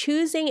joy,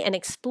 choosing and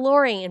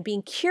exploring and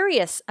being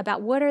curious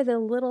about what are the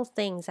little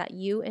things that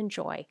you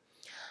enjoy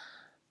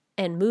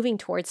and moving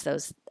towards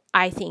those,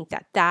 I think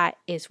that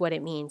is what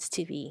it means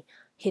to be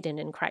hidden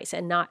in Christ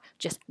and not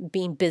just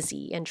being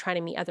busy and trying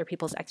to meet other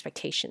people's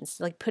expectations,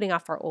 like putting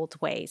off our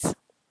old ways.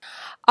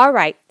 All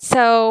right,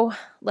 so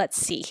let's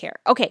see here.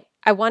 Okay,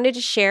 I wanted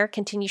to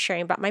continue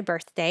sharing about my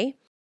birthday.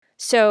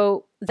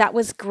 So that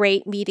was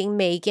great meeting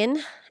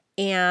Megan,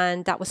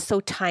 and that was so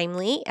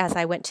timely as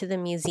I went to the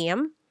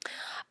museum.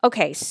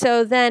 Okay,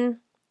 so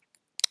then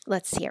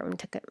let's see. I'm going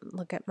to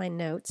look at my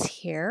notes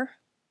here.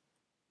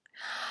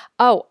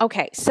 Oh,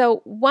 okay.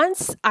 So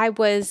once I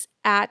was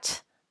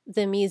at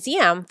the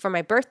museum for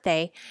my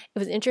birthday, it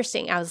was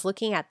interesting. I was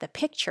looking at the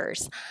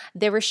pictures.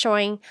 They were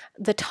showing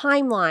the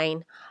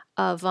timeline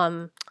of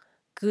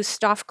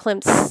Gustav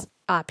Klimt's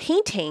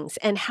paintings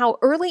and how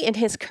early in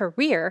his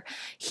career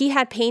he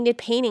had painted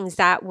paintings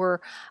that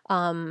were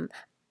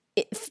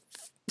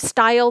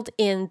styled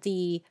in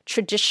the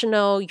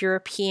traditional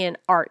European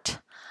art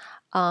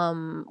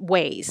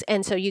ways.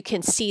 And so you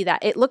can see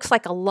that it looks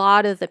like a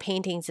lot of the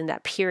paintings in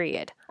that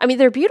period. I mean,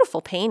 they're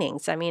beautiful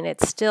paintings. I mean,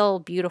 it's still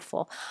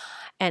beautiful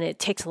and it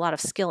takes a lot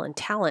of skill and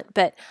talent.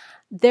 But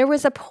there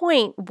was a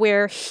point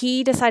where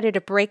he decided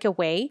to break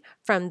away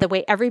from the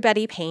way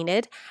everybody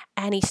painted.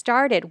 And he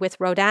started with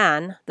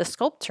Rodin, the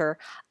sculptor,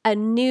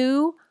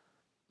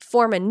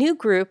 form a new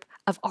group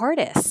of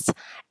artists.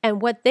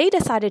 And what they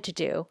decided to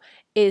do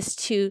is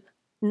to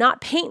not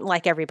paint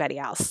like everybody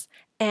else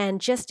and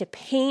just to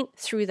paint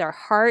through their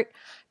heart,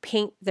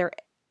 to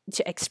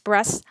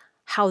express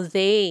how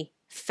they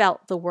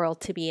felt the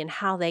world to be and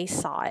how they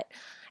saw it.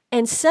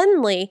 And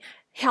suddenly,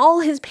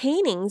 all his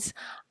paintings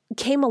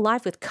came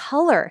alive with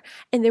color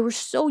and they were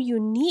so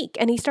unique.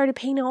 And he started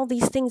painting all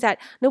these things that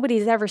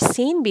nobody's ever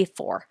seen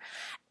before.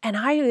 And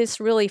I just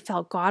really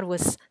felt God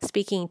was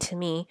speaking to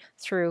me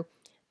through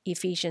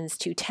Ephesians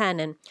 2:10.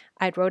 And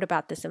I wrote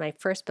about this in my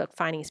first book,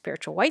 Finding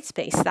Spiritual White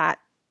Space, that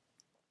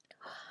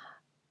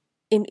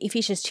in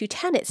Ephesians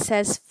 2:10, it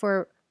says,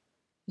 for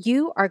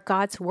you are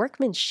God's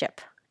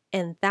workmanship.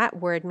 And that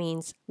word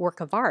means work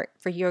of art.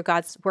 For you are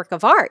God's work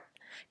of art,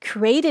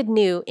 created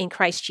new in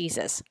Christ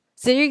Jesus.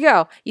 So there you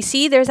go. You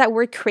see, there's that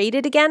word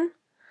created again.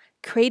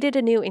 Created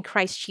anew in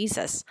Christ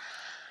Jesus.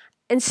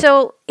 And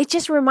so it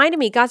just reminded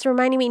me, God's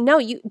reminding me, no,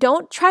 you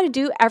don't try to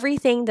do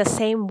everything the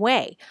same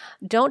way.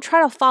 Don't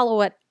try to follow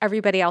what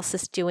everybody else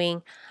is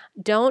doing.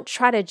 Don't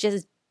try to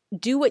just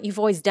do what you've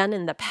always done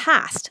in the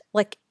past.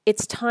 Like,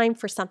 it's time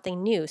for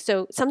something new.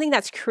 So something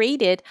that's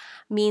created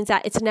means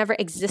that it's never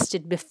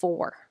existed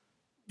before,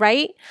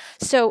 right?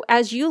 So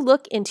as you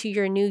look into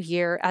your new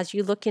year, as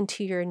you look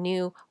into your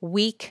new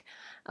week,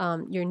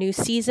 your new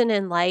season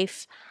in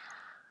life,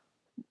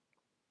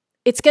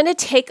 it's going to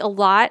take a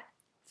lot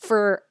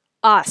for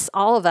us,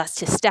 all of us,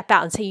 to step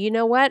out and say, you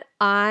know what?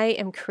 I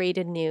am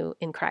created new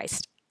in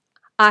Christ.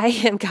 I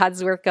am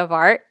God's work of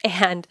art,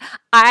 and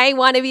I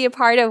want to be a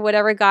part of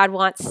whatever God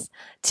wants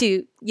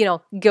to,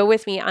 go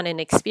with me on an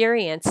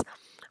experience.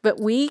 But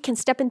we can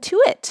step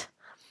into it.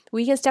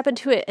 We can step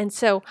into it. And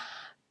so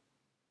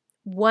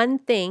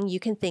you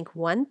can think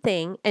one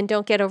thing, and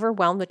don't get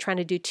overwhelmed with trying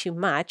to do too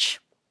much.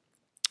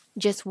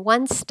 Just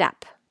one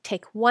step.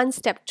 Take one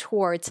step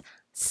towards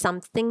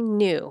something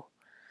new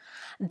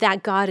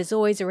that God is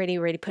always already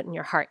put in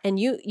your heart. And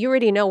you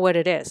already know what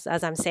it is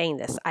as I'm saying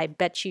this. I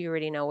bet you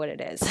already know what it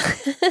is.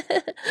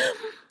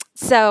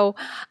 So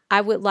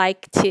I would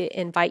like to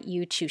invite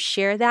you to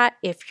share that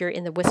if you're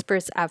in the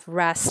Whispers of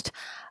Rest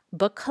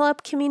book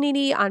club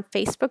community on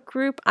Facebook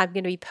group. I'm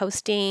going to be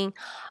posting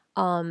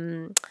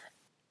an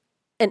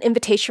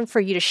invitation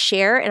for you to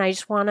share, and I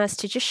just want us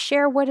to just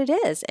share what it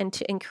is and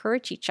to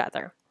encourage each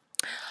other.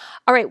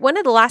 All right, one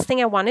of the last thing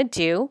I want to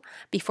do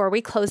before we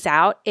close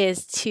out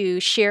is to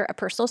share a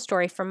personal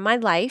story from my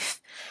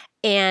life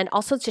and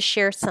also to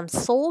share some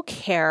soul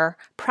care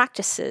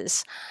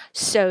practices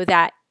so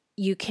that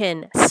you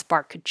can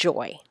spark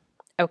joy.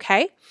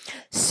 Okay?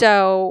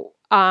 So,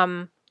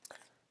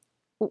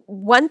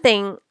 one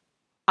thing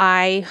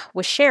I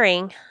was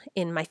sharing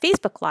in my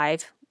Facebook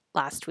Live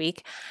last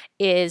week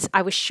is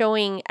I was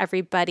showing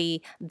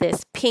everybody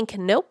this pink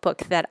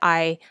notebook that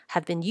I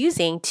have been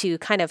using to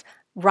kind of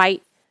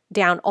write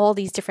down all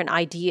these different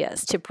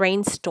ideas, to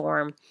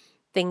brainstorm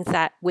things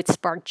that would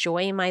spark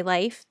joy in my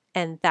life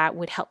and that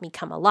would help me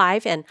come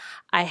alive. And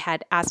I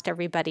had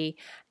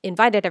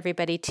invited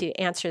everybody to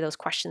answer those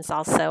questions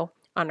also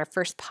on our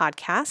first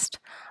podcast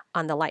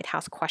on the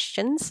Lighthouse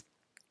Questions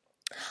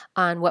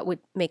on what would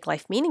make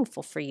life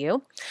meaningful for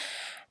you.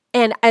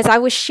 And as I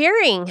was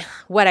sharing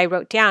what I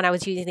wrote down, I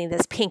was using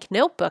this pink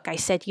notebook. I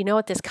said, you know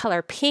what, this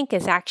color pink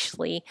is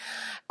actually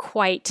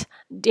quite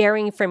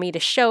daring for me to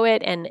show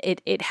it. And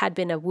it had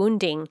been a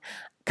wounding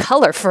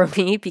color for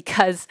me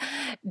because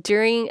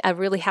during a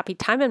really happy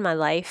time in my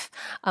life,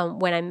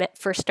 when I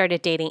first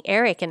started dating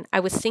Eric, and I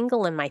was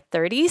single in my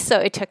 30s, so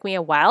it took me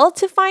a while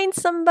to find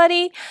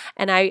somebody.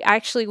 And I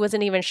actually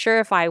wasn't even sure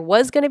if I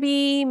was going to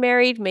be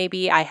married.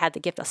 Maybe I had the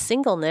gift of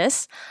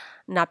singleness.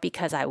 Not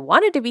because I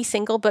wanted to be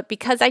single, but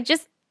because I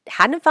just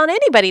hadn't found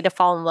anybody to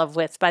fall in love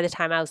with by the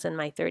time I was in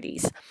my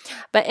 30s.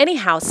 But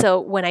anyhow, so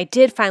when I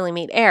did finally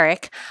meet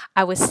Eric,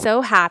 I was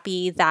so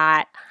happy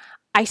that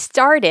I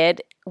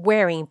started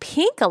wearing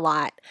pink a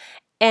lot.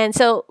 And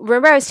so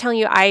remember I was telling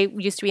you I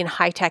used to be in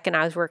high tech and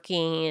I was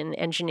working in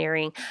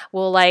engineering.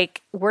 Well,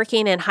 like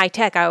working in high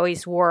tech, I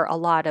always wore a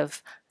lot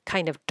of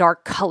kind of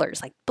dark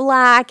colors like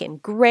black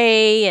and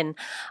gray. And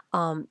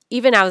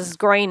even I was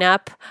growing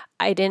up,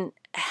 I didn't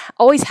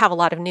always have a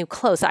lot of new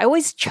clothes. I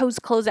always chose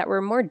clothes that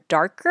were more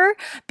darker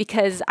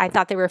because I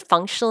thought they were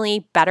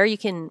functionally better. You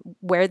can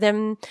wear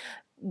them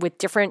with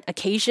different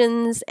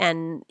occasions,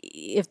 and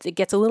if it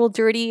gets a little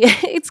dirty,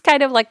 it's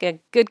kind of like a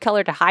good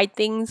color to hide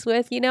things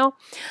with,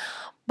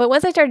 But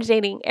once I started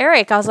dating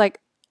Eric,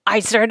 I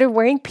started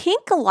wearing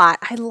pink a lot.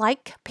 I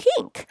like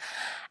pink.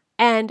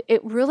 And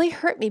it really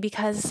hurt me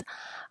because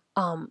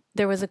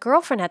there was a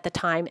girlfriend at the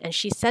time, and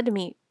she said to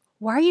me,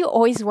 "Why are you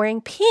always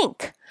wearing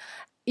pink?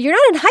 You're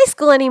not in high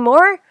school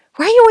anymore.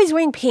 Why are you always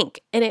wearing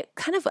pink?" And it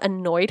kind of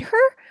annoyed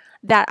her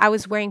that I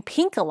was wearing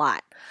pink a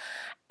lot.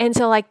 And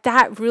so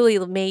that really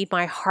made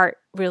my heart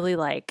really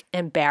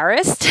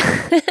embarrassed.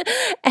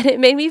 And it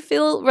made me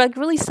feel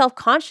really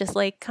self-conscious,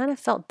 kind of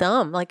felt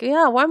dumb.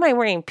 Yeah, why am I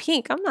wearing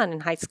pink? I'm not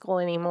in high school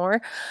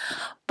anymore.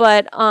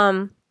 But,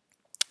 kind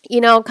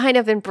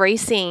of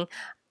embracing,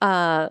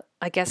 I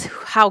guess,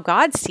 how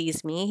God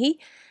sees me.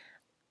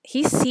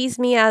 He sees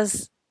me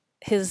as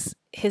his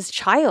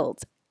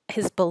child,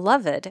 his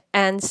beloved.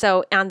 And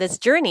so on this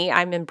journey,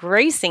 I'm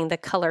embracing the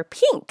color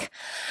pink.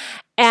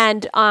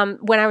 And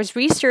when I was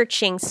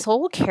researching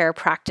soul care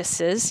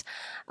practices,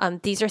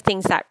 these are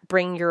things that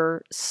bring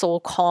your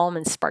soul calm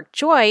and spark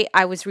joy.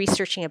 I was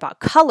researching about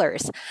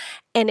colors.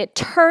 And it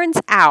turns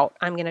out,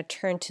 I'm going to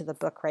turn to the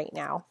book right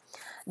now,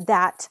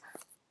 that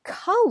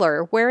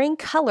wearing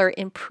color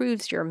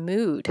improves your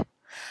mood.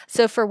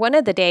 So for one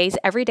of the days,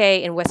 every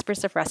day in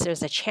Whispers of Rest,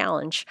 there's a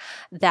challenge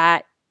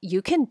that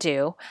you can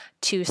do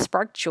to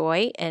spark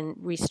joy and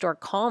restore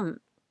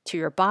calm to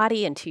your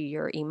body and to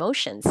your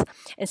emotions.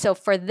 And so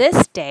for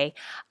this day,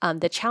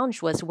 the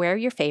challenge was wear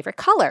your favorite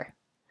color.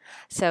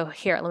 So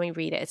here, let me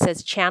read it. It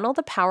says, channel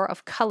the power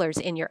of colors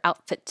in your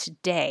outfit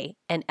today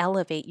and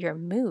elevate your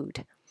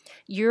mood.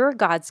 You're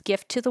God's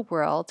gift to the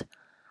world,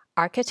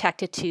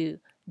 architected to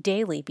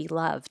daily be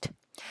loved.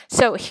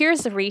 So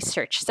here's the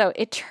research. So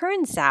it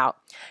turns out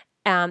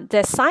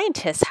the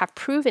scientists have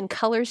proven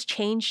colors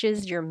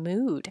changes your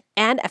mood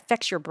and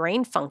affects your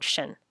brain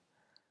function.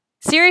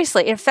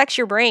 Seriously, it affects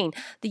your brain.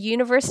 The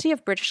University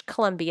of British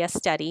Columbia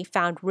study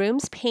found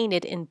rooms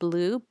painted in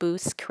blue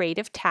boosts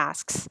creative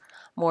tasks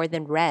more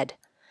than red.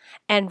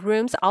 And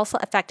rooms also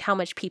affect how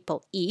much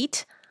people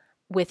eat.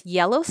 With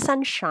yellow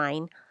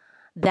sunshine,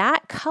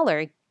 that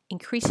color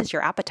increases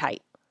your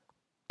appetite.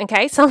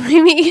 Okay, so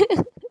maybe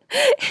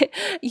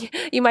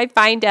you might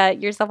find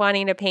yourself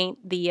wanting to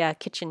paint the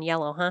kitchen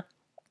yellow, huh?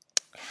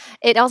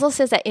 It also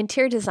says that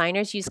interior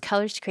designers use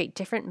colors to create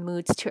different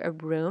moods to a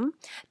room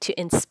to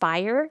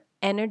inspire,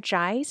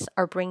 energize,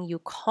 or bring you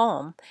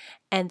calm.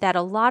 And that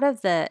a lot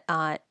of the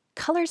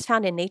colors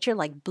found in nature,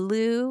 like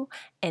blue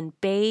and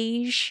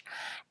beige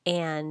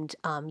and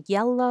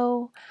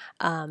yellow,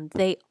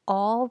 they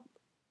all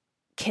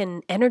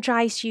can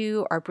energize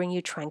you or bring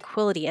you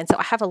tranquility. And so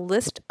I have a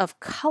list of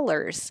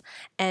colors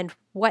and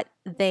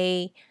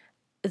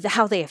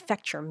how they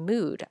affect your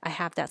mood. I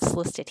have that's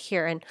listed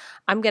here, and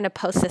I'm going to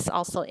post this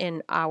also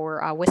in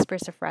our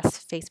Whispers of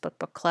Rest Facebook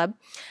book club.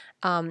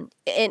 And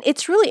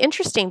it's really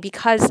interesting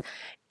because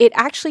it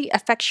actually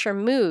affects your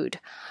mood,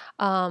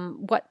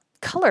 what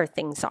color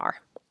things are.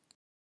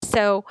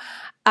 So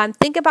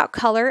think about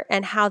color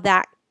and how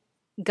that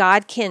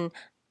God can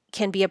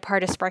be a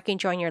part of sparking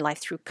joy in your life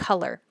through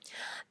color.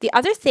 The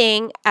other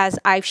thing, as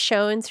I've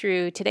shown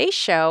through today's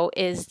show,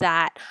 is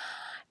that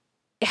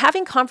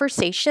having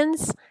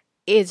conversations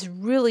is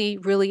really,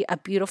 really a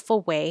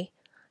beautiful way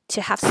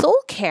to have soul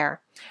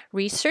care.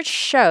 Research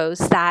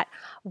shows that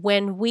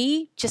when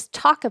we just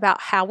talk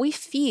about how we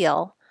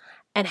feel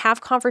and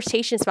have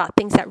conversations about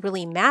things that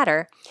really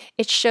matter,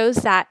 it shows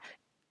that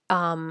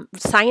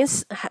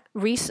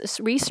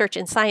research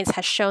in science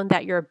has shown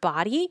that your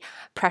blood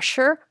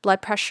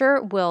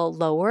pressure will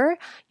lower,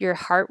 your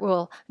heart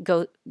will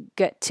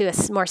get to a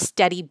more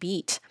steady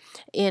beat.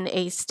 In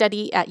a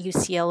study at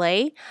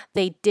UCLA,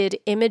 they did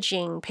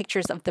imaging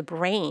pictures of the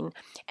brain,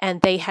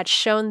 and they had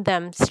shown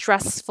them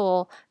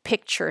stressful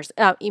pictures,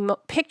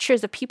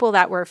 pictures of people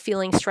that were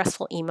feeling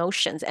stressful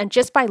emotions. And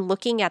just by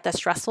looking at the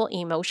stressful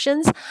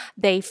emotions,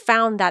 they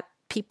found that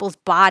people's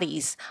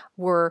bodies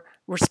were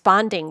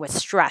responding with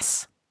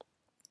stress.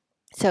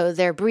 So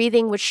their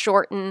breathing would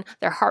shorten,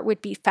 their heart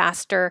would beat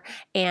faster,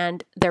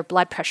 and their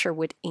blood pressure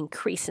would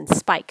increase and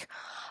spike.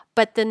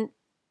 But then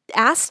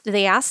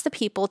they asked the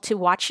people to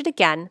watch it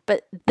again,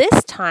 but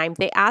this time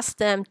they asked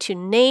them to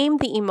name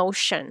the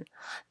emotion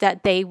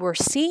that they were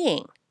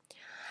seeing.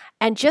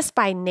 And just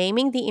by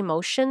naming the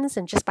emotions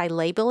and just by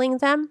labeling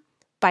them,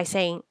 by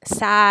saying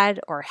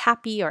sad or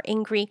happy or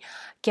angry,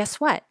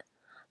 guess what?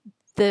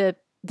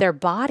 Their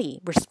body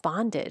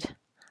responded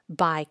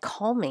by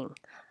calming.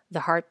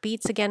 The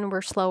heartbeats again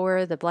were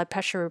slower, the blood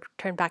pressure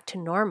returned back to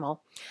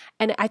normal.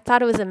 And I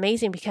thought it was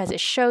amazing because it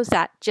shows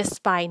that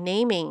just by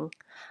naming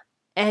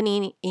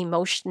any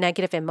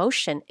negative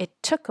emotion, it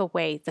took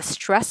away the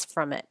stress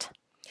from it.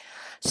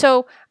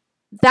 So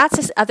that's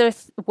this other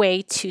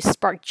way to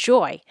spark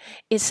joy,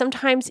 is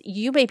sometimes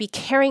you may be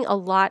carrying a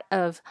lot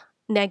of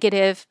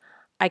negative,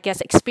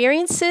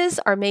 experiences,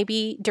 or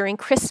maybe during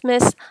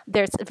Christmas,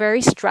 there's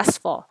very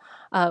stressful.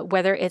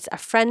 Whether it's a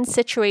friend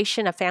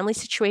situation, a family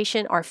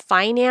situation, or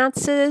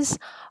finances,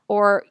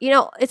 or,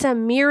 it's a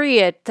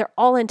myriad. They're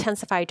all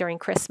intensified during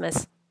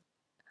Christmas.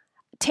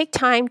 Take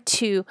time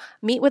to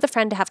meet with a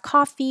friend to have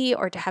coffee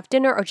or to have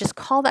dinner, or just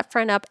call that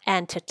friend up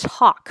and to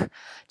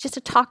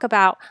talk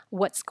about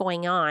what's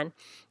going on.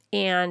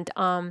 And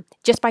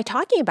just by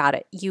talking about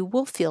it, you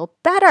will feel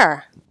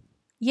better.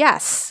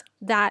 Yes,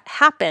 that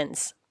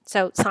happens.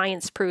 So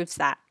science proves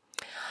that.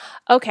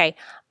 Okay.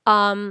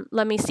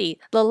 Let me see.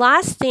 The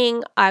last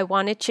thing I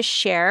wanted to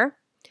share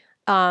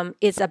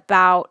is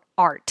about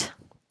art.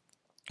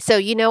 So,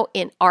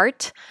 in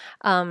art,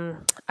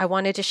 I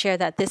wanted to share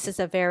that this is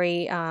a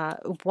very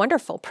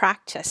wonderful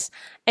practice.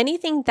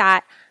 Anything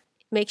that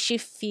makes you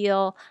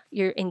feel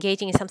you're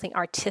engaging in something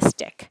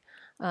artistic,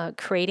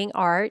 creating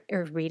art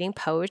or reading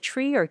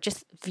poetry or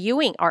just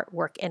viewing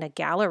artwork in a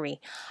gallery.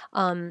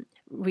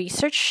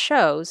 Research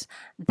shows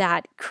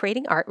that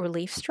creating art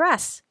relieves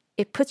stress.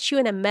 It puts you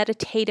in a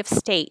meditative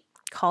state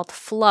called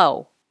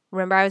flow.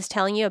 Remember I was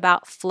telling you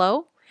about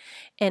flow?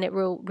 And it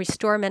will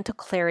restore mental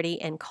clarity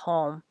and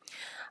calm.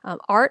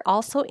 Art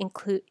also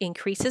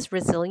increases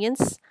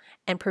resilience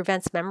and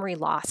prevents memory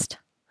loss.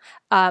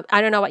 I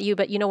don't know about you,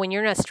 but when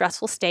you're in a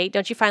stressful state,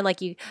 don't you find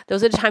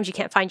those are the times you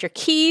can't find your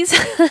keys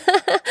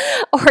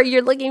or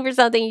you're looking for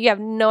something, you have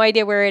no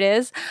idea where it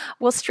is?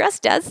 Well, stress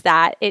does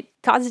that. It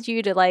causes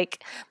you to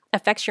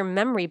affects your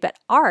memory, but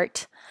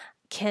art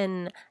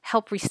can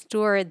help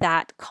restore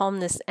that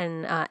calmness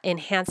and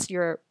enhance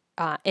your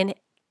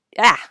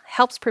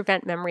helps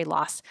prevent memory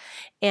loss.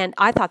 And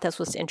I thought this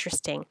was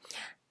interesting.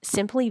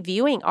 Simply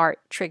viewing art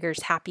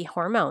triggers happy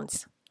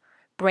hormones.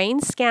 Brain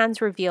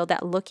scans reveal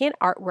that looking at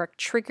artwork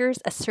triggers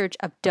a surge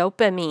of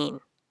dopamine.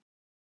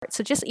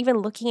 So just even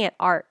looking at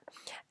art,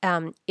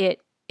 it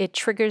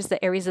triggers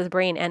the areas of the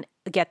brain. And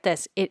get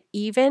this, it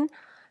even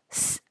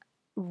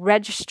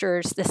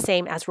registers the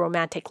same as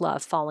romantic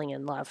love, falling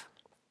in love.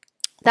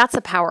 That's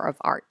the power of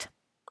art.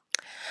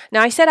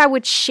 Now, I said I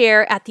would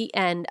share at the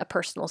end a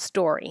personal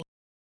story.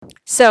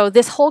 So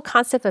this whole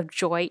concept of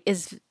joy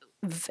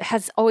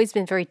has always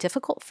been very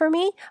difficult for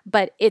me,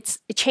 but it's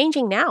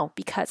changing now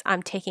because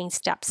I'm taking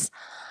steps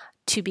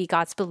to be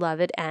God's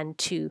beloved and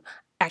to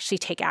actually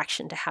take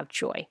action to have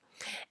joy.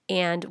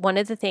 And one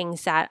of the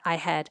things that I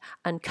had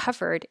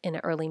uncovered in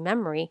an early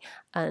memory,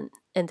 and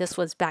this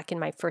was back in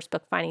my first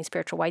book, Finding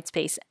Spiritual White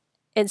Space,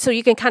 and so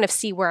you can kind of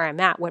see where I'm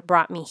at, what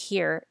brought me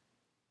here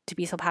to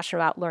be so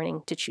passionate about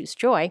learning to choose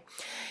joy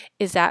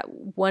is that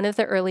one of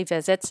the early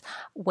visits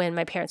when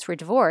my parents were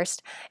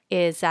divorced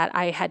is that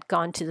I had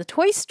gone to the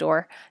toy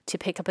store to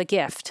pick up a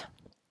gift.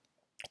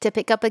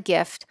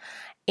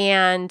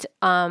 And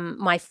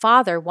my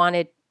father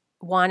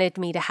wanted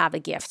me to have a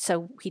gift.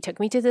 So he took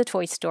me to the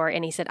toy store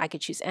and he said I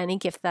could choose any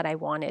gift that I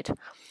wanted.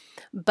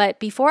 But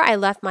before I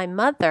left, my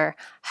mother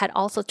had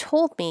also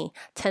told me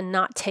to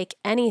not take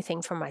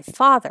anything from my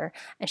father,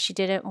 and she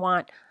didn't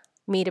want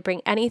me to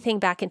bring anything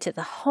back into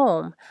the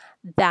home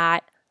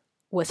that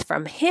was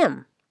from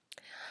him.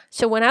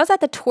 So when I was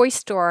at the toy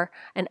store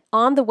and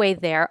on the way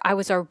there, I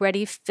was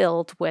already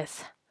filled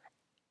with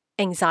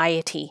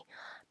anxiety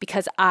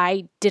because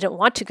I didn't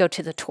want to go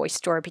to the toy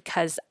store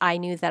because I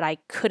knew that I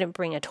couldn't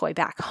bring a toy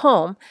back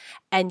home.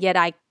 And yet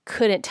I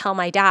couldn't tell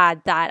my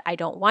dad that I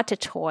don't want a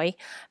toy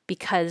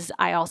because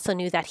I also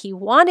knew that he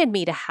wanted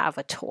me to have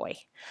a toy.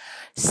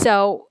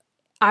 So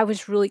I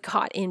was really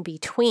caught in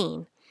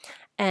between.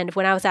 And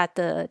when I was at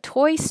the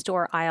toy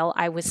store aisle,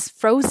 I was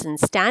frozen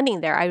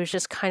standing there. I was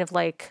just kind of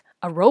like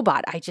a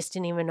robot. I just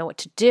didn't even know what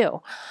to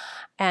do.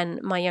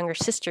 And my younger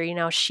sister,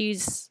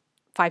 she's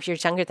 5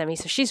 years younger than me,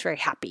 so she's very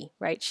happy,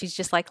 right? She's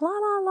just like, la,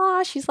 la,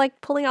 la. She's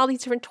like pulling all these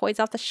different toys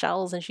off the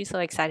shelves, and she's so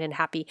excited and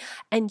happy.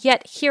 And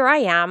yet here I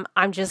am.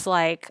 I'm just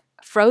like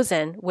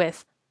frozen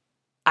with,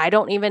 I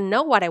don't even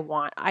know what I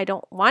want. I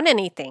don't want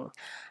anything.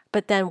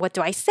 But then what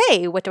do I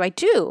say? What do I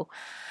do?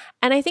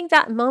 And I think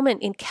that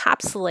moment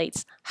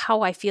encapsulates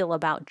how I feel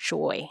about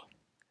joy.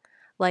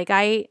 Like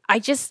I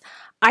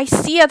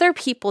see other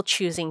people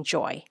choosing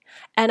joy,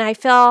 and I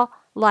feel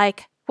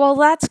like, well,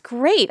 that's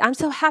great. I'm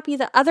so happy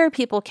that other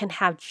people can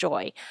have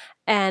joy,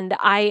 and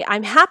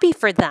I'm happy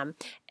for them.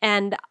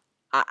 And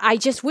I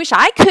just wish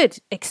I could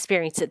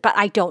experience it, but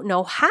I don't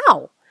know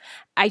how.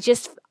 I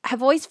just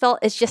have always felt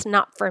it's just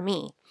not for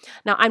me.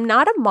 Now, I'm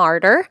not a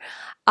martyr.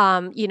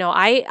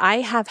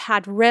 I have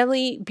had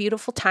really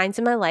beautiful times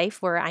in my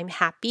life where I'm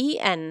happy,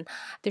 and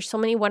there's so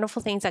many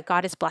wonderful things that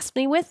God has blessed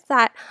me with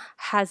that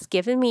has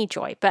given me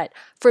joy. But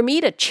for me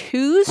to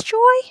choose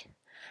joy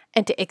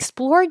and to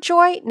explore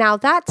joy, now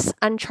that's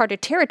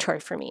uncharted territory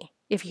for me,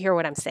 if you hear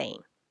what I'm saying.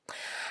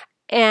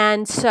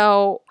 And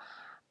so,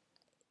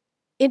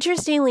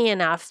 interestingly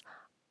enough,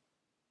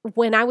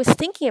 when I was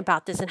thinking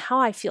about this and how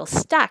I feel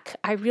stuck,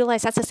 I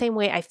realized that's the same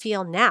way I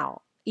feel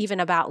now, even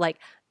about like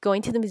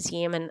going to the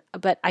museum.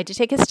 But I did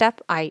take a step.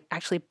 I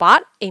actually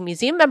bought a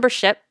museum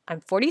membership.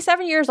 I'm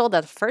 47 years old.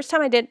 That's the first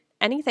time I did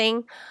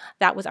anything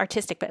that was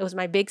artistic, but it was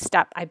my big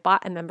step. I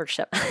bought a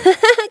membership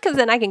because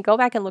then I can go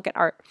back and look at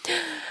art.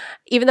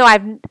 Even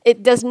though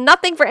it does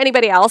nothing for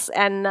anybody else,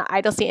 and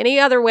I don't see any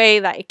other way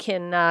that it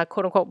can,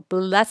 quote unquote,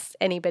 bless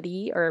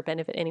anybody or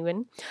benefit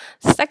anyone.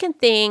 Second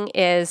thing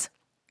is,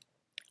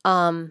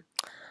 taking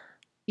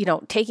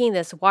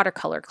this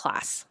watercolor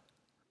class.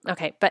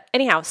 Okay, but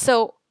anyhow,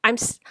 so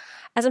as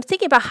I'm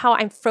thinking about how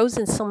I'm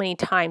frozen so many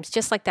times,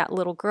 just like that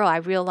little girl, I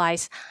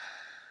realized,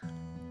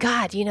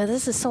 God,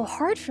 this is so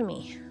hard for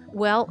me.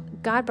 Well,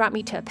 God brought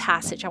me to a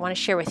passage I want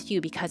to share with you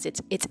because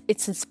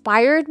it's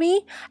inspired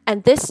me,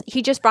 and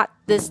He just brought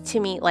this to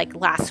me like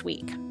last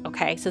week.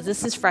 Okay, so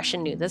this is fresh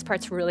and new. This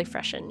part's really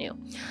fresh and new.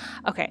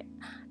 Okay,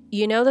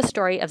 you know the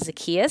story of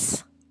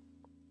Zacchaeus?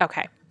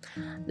 Okay.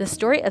 The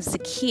story of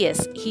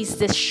Zacchaeus, he's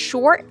this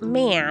short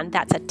man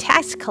that's a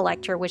tax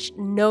collector, which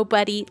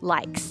nobody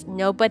likes,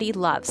 nobody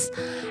loves.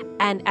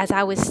 And as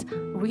I was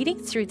reading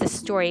through the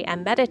story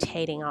and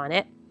meditating on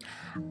it,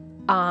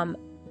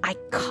 I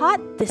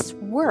caught this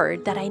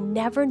word that I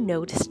never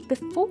noticed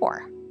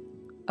before.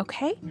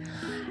 Okay?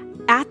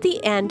 At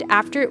the end,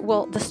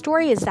 the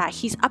story is that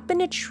he's up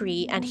in a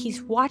tree and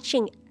he's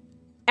watching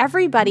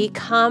everybody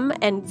come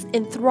and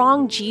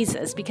enthrong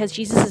Jesus because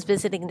Jesus is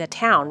visiting the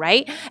town,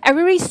 right?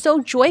 Everybody's so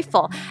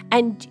joyful.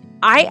 And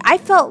I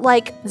felt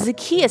like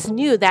Zacchaeus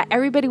knew that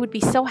everybody would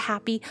be so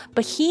happy,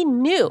 but he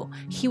knew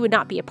he would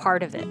not be a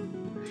part of it.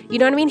 You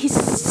know what I mean? He's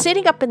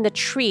sitting up in the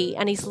tree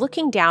and he's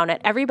looking down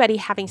at everybody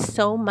having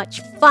so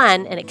much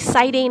fun and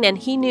exciting. And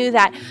he knew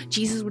that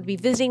Jesus would be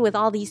visiting with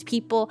all these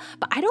people.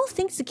 But I don't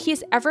think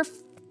Zacchaeus ever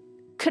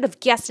could have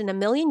guessed in a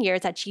million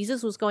years that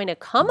Jesus was going to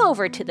come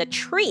over to the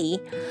tree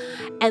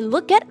and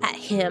look at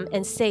him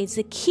and say,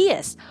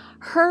 Zacchaeus,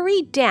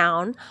 hurry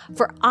down,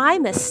 for I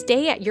must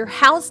stay at your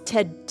house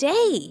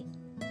today.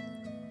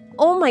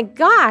 Oh my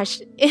gosh,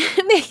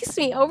 it makes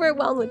me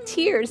overwhelmed with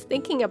tears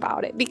thinking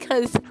about it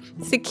because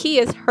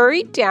Zacchaeus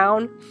hurried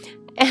down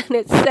and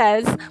it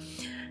says,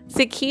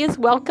 Zacchaeus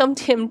welcomed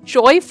him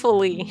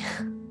joyfully.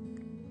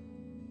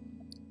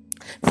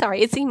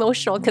 Sorry, it's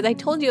emotional because I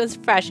told you it was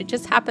fresh. It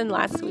just happened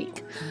last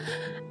week.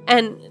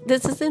 And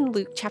this is in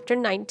Luke chapter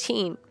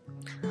 19,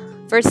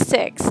 verse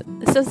 6.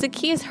 So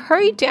Zacchaeus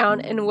hurried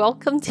down and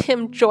welcomed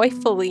him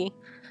joyfully.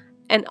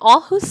 And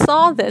all who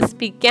saw this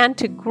began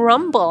to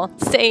grumble,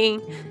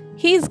 saying,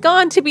 He's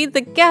gone to be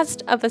the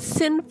guest of a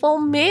sinful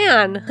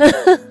man.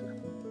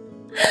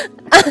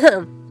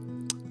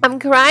 I'm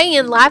crying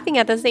and laughing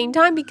at the same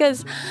time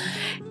because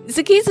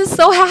Zacchaeus is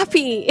so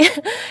happy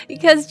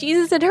because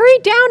Jesus said, hurry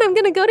down, I'm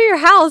going to go to your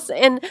house.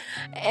 And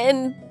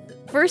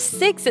verse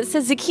 6, it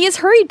says, Zacchaeus,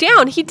 hurry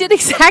down. He did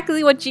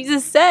exactly what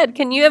Jesus said.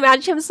 Can you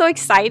imagine him so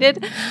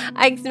excited?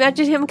 I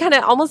imagine him kind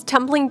of almost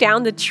tumbling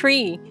down the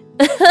tree.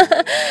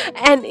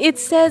 And it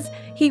says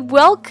he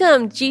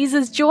welcomed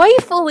Jesus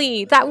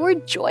joyfully. That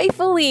word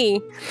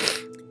joyfully.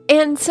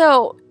 And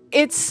so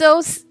it's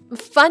so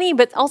funny,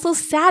 but also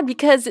sad,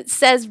 because it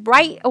says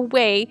right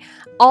away,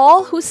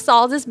 all who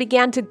saw this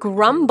began to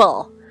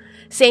grumble,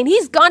 saying,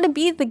 he's going to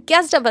be the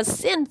guest of a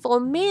sinful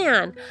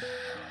man.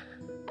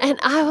 And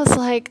I was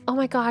like, oh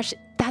my gosh,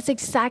 that's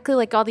exactly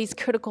like all these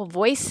critical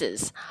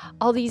voices,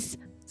 all these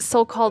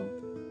so-called,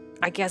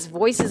 I guess,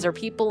 voices or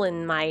people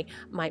in my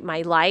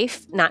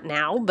life, not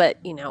now, but,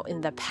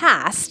 in the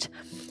past,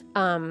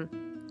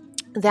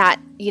 that,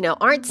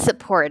 aren't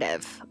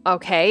supportive,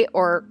 okay,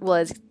 or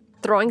was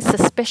throwing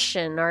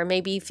suspicion, or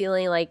maybe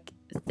feeling like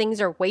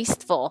things are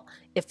wasteful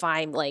if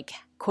I'm like,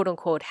 quote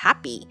unquote,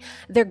 happy.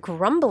 They're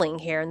grumbling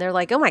here, and they're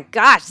like, oh my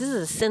gosh, this is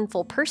a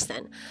sinful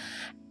person.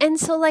 And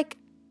so like,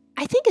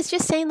 I think it's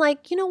just saying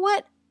like, you know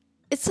what?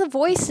 It's a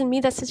voice in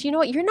me that says, you know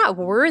what? You're not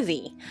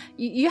worthy.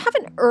 You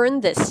haven't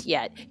earned this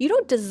yet. You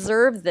don't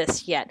deserve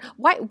this yet.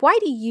 Why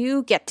do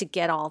you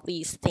get all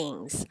these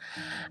things?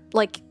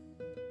 Like,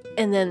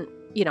 and then,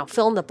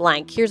 fill in the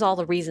blank. Here's all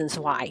the reasons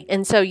why.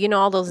 And so,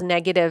 all those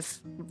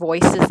negative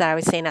voices that I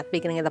was saying at the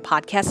beginning of the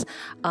podcast,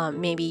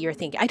 maybe you're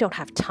thinking, I don't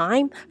have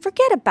time.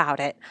 Forget about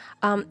it.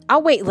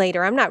 I'll wait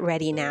later. I'm not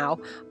ready now.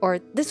 Or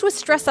this would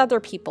stress other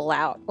people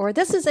out. Or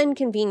this is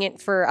inconvenient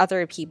for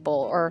other people.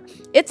 Or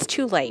it's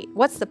too late.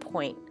 What's the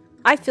point?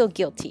 I feel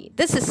guilty.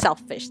 This is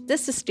selfish.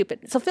 This is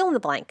stupid. So fill in the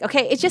blank.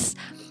 Okay. It's just,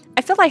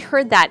 I feel I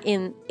heard that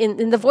in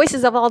the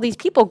voices of all these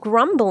people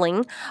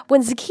grumbling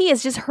when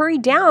Zacchaeus just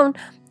hurried down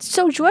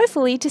so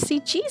joyfully to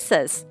see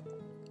Jesus.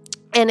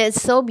 And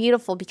it's so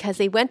beautiful because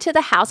they went to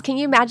the house. Can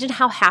you imagine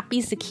how happy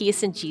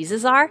Zacchaeus and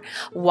Jesus are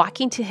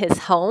walking to his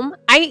home?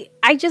 I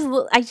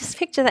just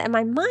picture that in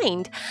my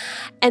mind.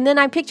 And then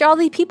I picture all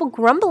these people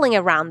grumbling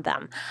around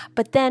them.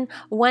 But then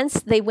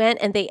once they went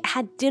and they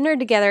had dinner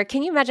together,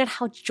 can you imagine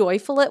how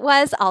joyful it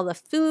was? All the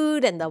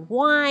food and the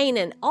wine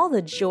and all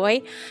the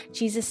joy.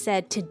 Jesus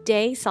said,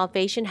 today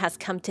salvation has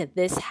come to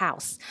this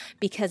house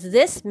because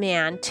this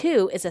man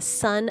too is a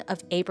son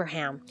of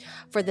Abraham.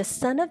 For the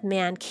Son of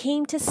Man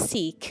came to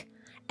seek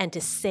and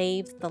to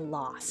save the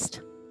lost.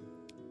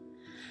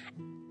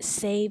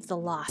 Save the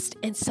lost.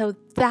 And so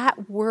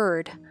that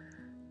word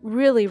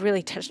really,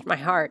 really touched my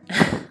heart.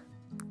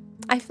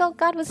 I felt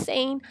God was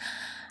saying,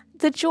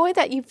 the joy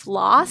that you've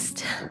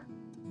lost,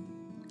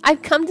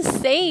 I've come to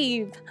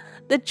save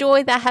the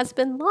joy that has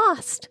been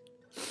lost.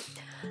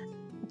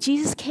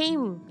 Jesus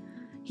came.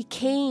 He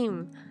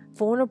came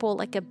vulnerable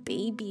like a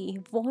baby,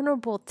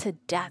 vulnerable to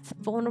death,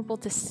 vulnerable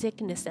to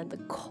sickness and the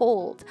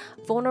cold,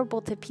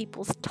 vulnerable to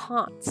people's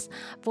taunts,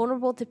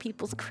 vulnerable to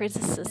people's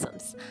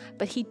criticisms.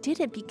 But he did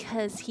it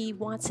because he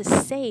wants to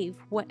save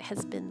what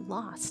has been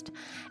lost.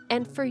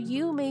 And for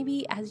you,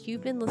 maybe as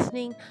you've been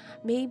listening,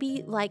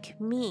 maybe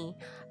like me,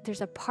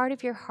 there's a part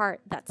of your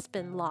heart that's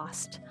been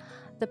lost.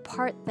 The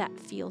part that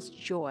feels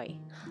joy,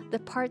 the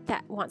part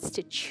that wants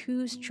to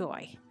choose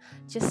joy,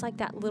 just like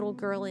that little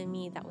girl in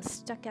me that was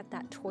stuck at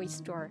that toy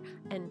store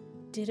and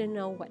didn't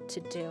know what to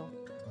do.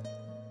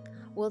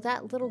 Well,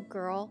 that little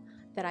girl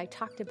that I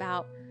talked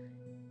about,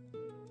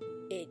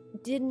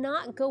 it did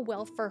not go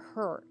well for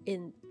her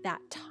in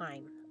that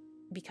time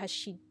because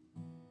she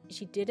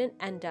didn't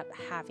end up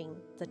having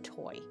the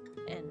toy.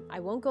 And I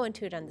won't go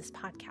into it on this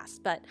podcast,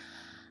 but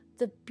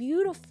the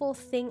beautiful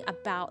thing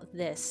about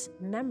this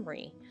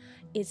memory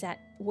is that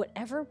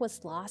whatever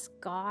was lost,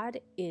 God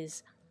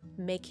is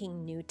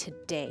making new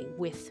today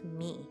with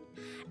me.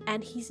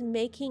 And he's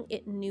making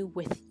it new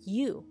with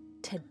you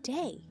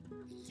today.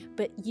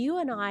 But you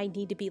and I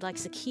need to be like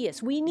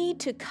Zacchaeus. We need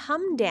to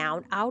come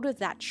down out of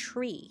that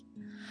tree.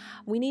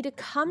 We need to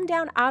come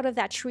down out of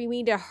that tree.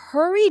 We need to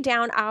hurry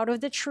down out of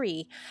the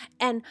tree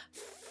and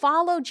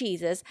follow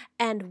Jesus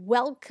and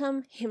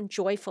welcome him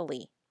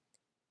joyfully.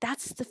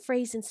 That's the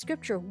phrase in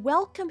scripture.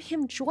 Welcome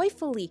him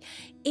joyfully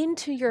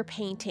into your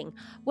painting.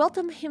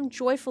 Welcome him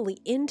joyfully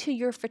into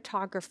your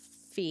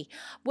photography.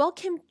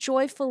 Welcome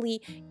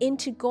joyfully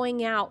into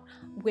going out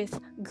with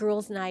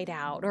girls' night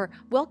out, or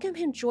welcome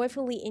him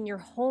joyfully in your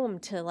home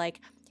to like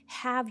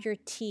have your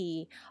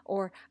tea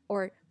or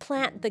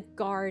plant the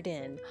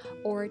garden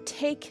or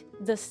take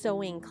the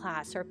sewing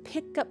class or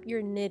pick up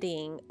your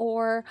knitting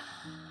or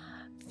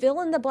fill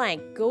in the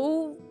blank.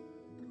 Go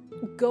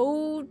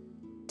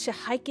to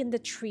hike in the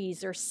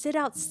trees or sit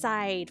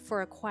outside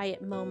for a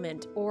quiet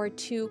moment or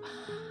to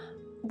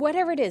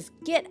whatever it is,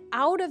 get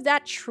out of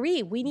that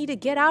tree. We need to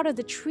get out of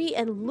the tree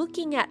and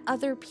looking at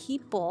other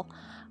people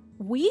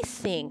we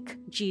think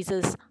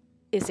Jesus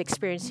is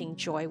experiencing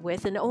joy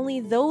with, and only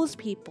those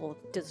people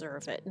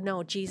deserve it.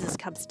 No, Jesus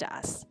comes to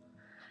us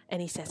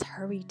and he says,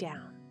 hurry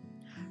down,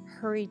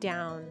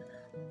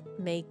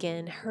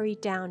 Megan, hurry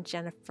down,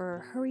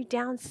 Jennifer, hurry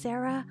down,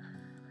 Sarah.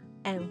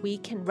 And we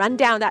can run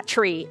down that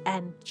tree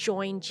and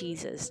join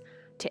Jesus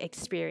to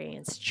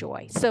experience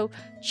joy. So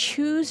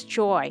choose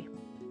joy.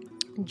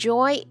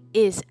 Joy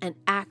is an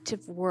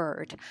active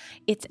word.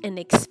 It's an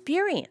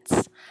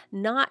experience,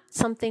 not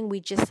something we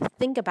just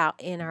think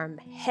about in our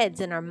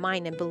heads, in our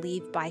mind, and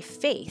believe by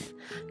faith.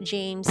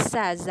 James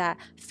says that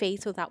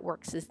faith without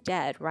works is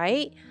dead,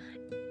 right?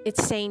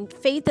 It's saying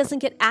faith doesn't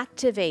get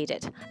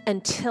activated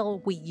until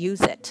we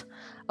use it.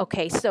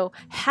 Okay, so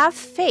have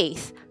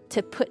faith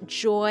to put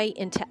joy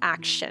into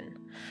action.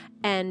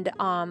 And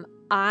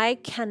I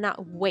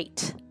cannot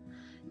wait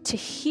to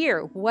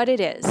hear what it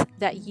is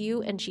that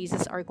you and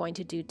Jesus are going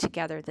to do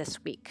together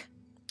this week.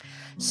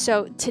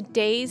 So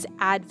today's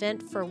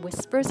Advent for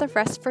Whispers of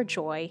Rest for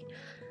Joy,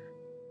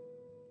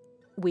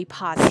 we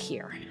pause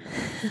here.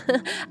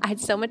 I had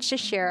so much to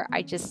share.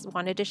 I just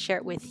wanted to share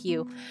it with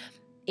you.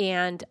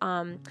 And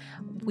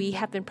we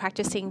have been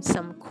practicing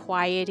some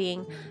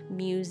quieting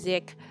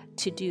music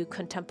to do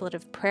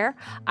contemplative prayer.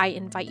 I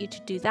invite you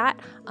to do that.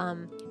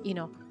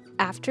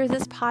 After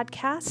this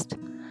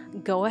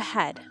podcast, go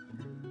ahead.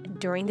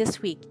 During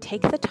this week,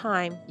 take the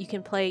time. You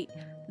can play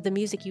the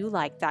music you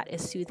like that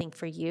is soothing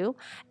for you,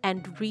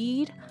 and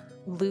read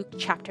Luke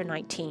chapter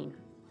 19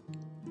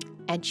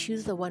 and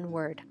choose the one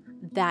word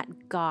that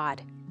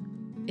God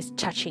is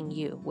touching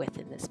you with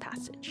in this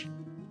passage.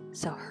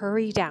 So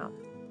hurry down.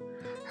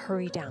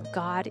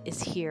 God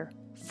is here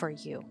for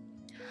you.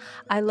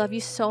 I love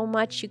you so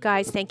much, you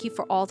guys. Thank you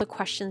for all the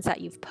questions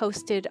that you've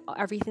posted,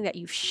 everything that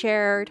you've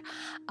shared.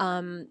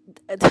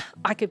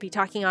 I could be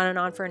talking on and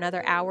on for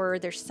another hour.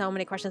 There's so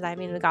many questions I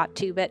haven't even got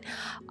to, but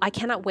I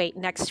cannot wait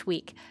next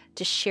week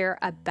to share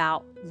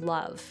about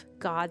love,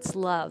 God's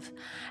love.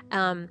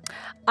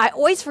 I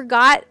always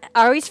forget,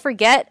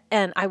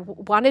 and I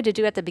wanted to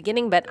do it at the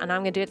beginning, but now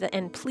I'm going to do it at the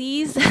end.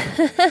 Please,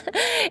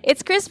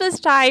 it's Christmas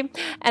time,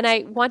 and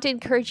I want to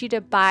encourage you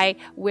to buy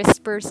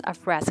Whispers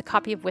of Rest, a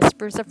copy of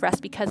Whispers of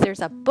Rest, because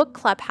there's a book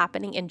club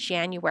happening in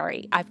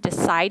January. I've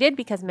decided,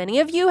 because many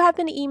of you have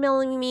been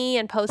emailing me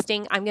and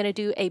posting, I'm going to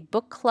do a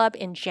book club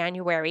in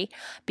January,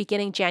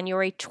 beginning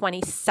January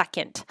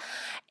 22nd,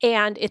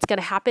 and it's going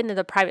to happen in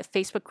the private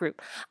Facebook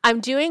group. I'm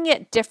doing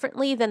it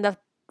differently than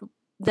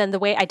the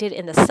way I did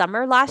in the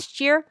summer last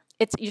year.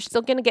 You're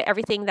still going to get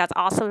everything that's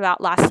awesome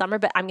about last summer,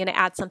 but I'm going to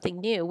add something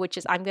new, which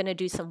is I'm going to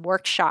do some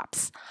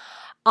workshops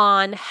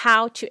on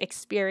how to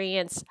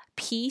experience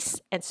peace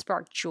and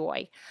spark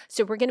joy.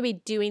 So we're going to be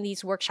doing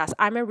these workshops.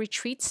 I'm a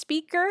retreat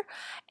speaker,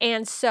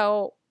 and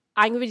so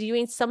I'm going to be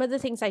doing some of the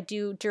things I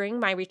do during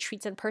my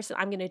retreats in person.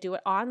 I'm going to do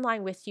it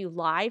online with you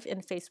live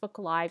in Facebook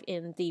Live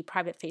in the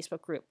private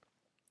Facebook group.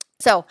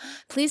 So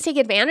please take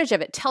advantage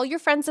of it. Tell your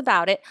friends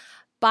about it.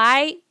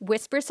 Buy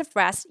Whispers of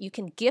Rest. You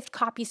can gift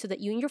copies so that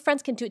you and your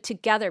friends can do it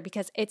together,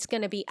 because it's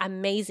going to be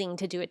amazing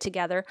to do it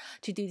together,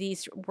 to do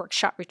these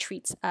workshop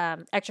retreats,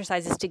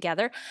 exercises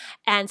together.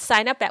 And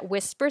sign up at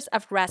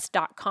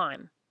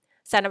whispersofrest.com.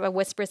 Sign up at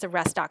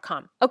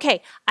whispersofrest.com.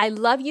 Okay, I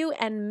love you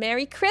and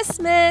Merry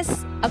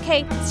Christmas.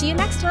 Okay, see you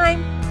next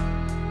time.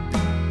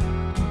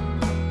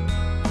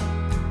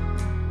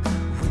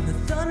 When the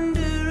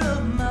thunder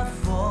of my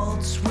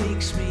faults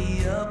wakes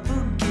me up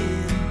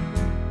again,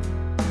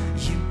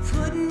 you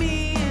put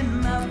me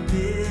in my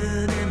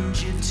bed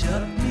and you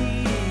tuck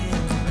me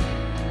in.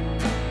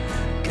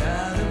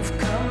 God of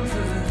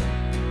comfort,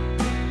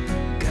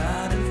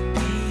 God of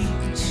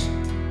peace.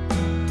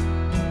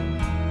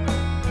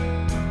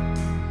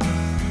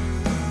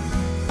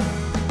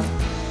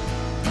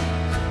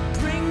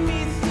 Bring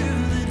me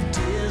through the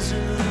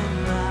desert of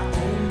my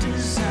own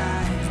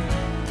desire,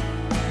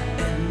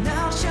 and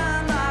now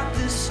shine like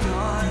the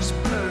stars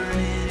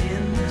burning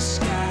in the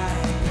sky.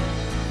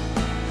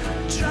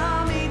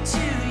 Draw me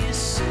to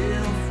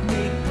yourself,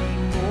 make me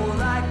more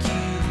like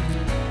you.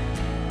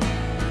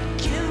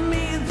 Give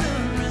me the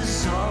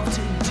resolve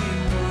to do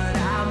what I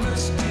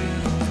must do.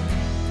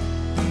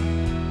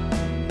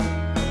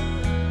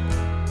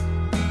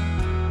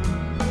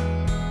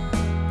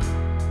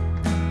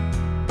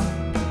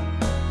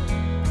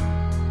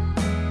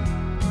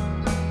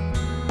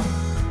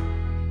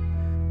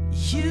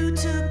 You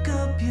took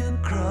up your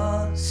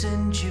cross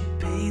and you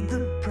paid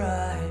the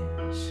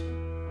price,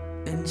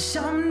 and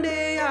someday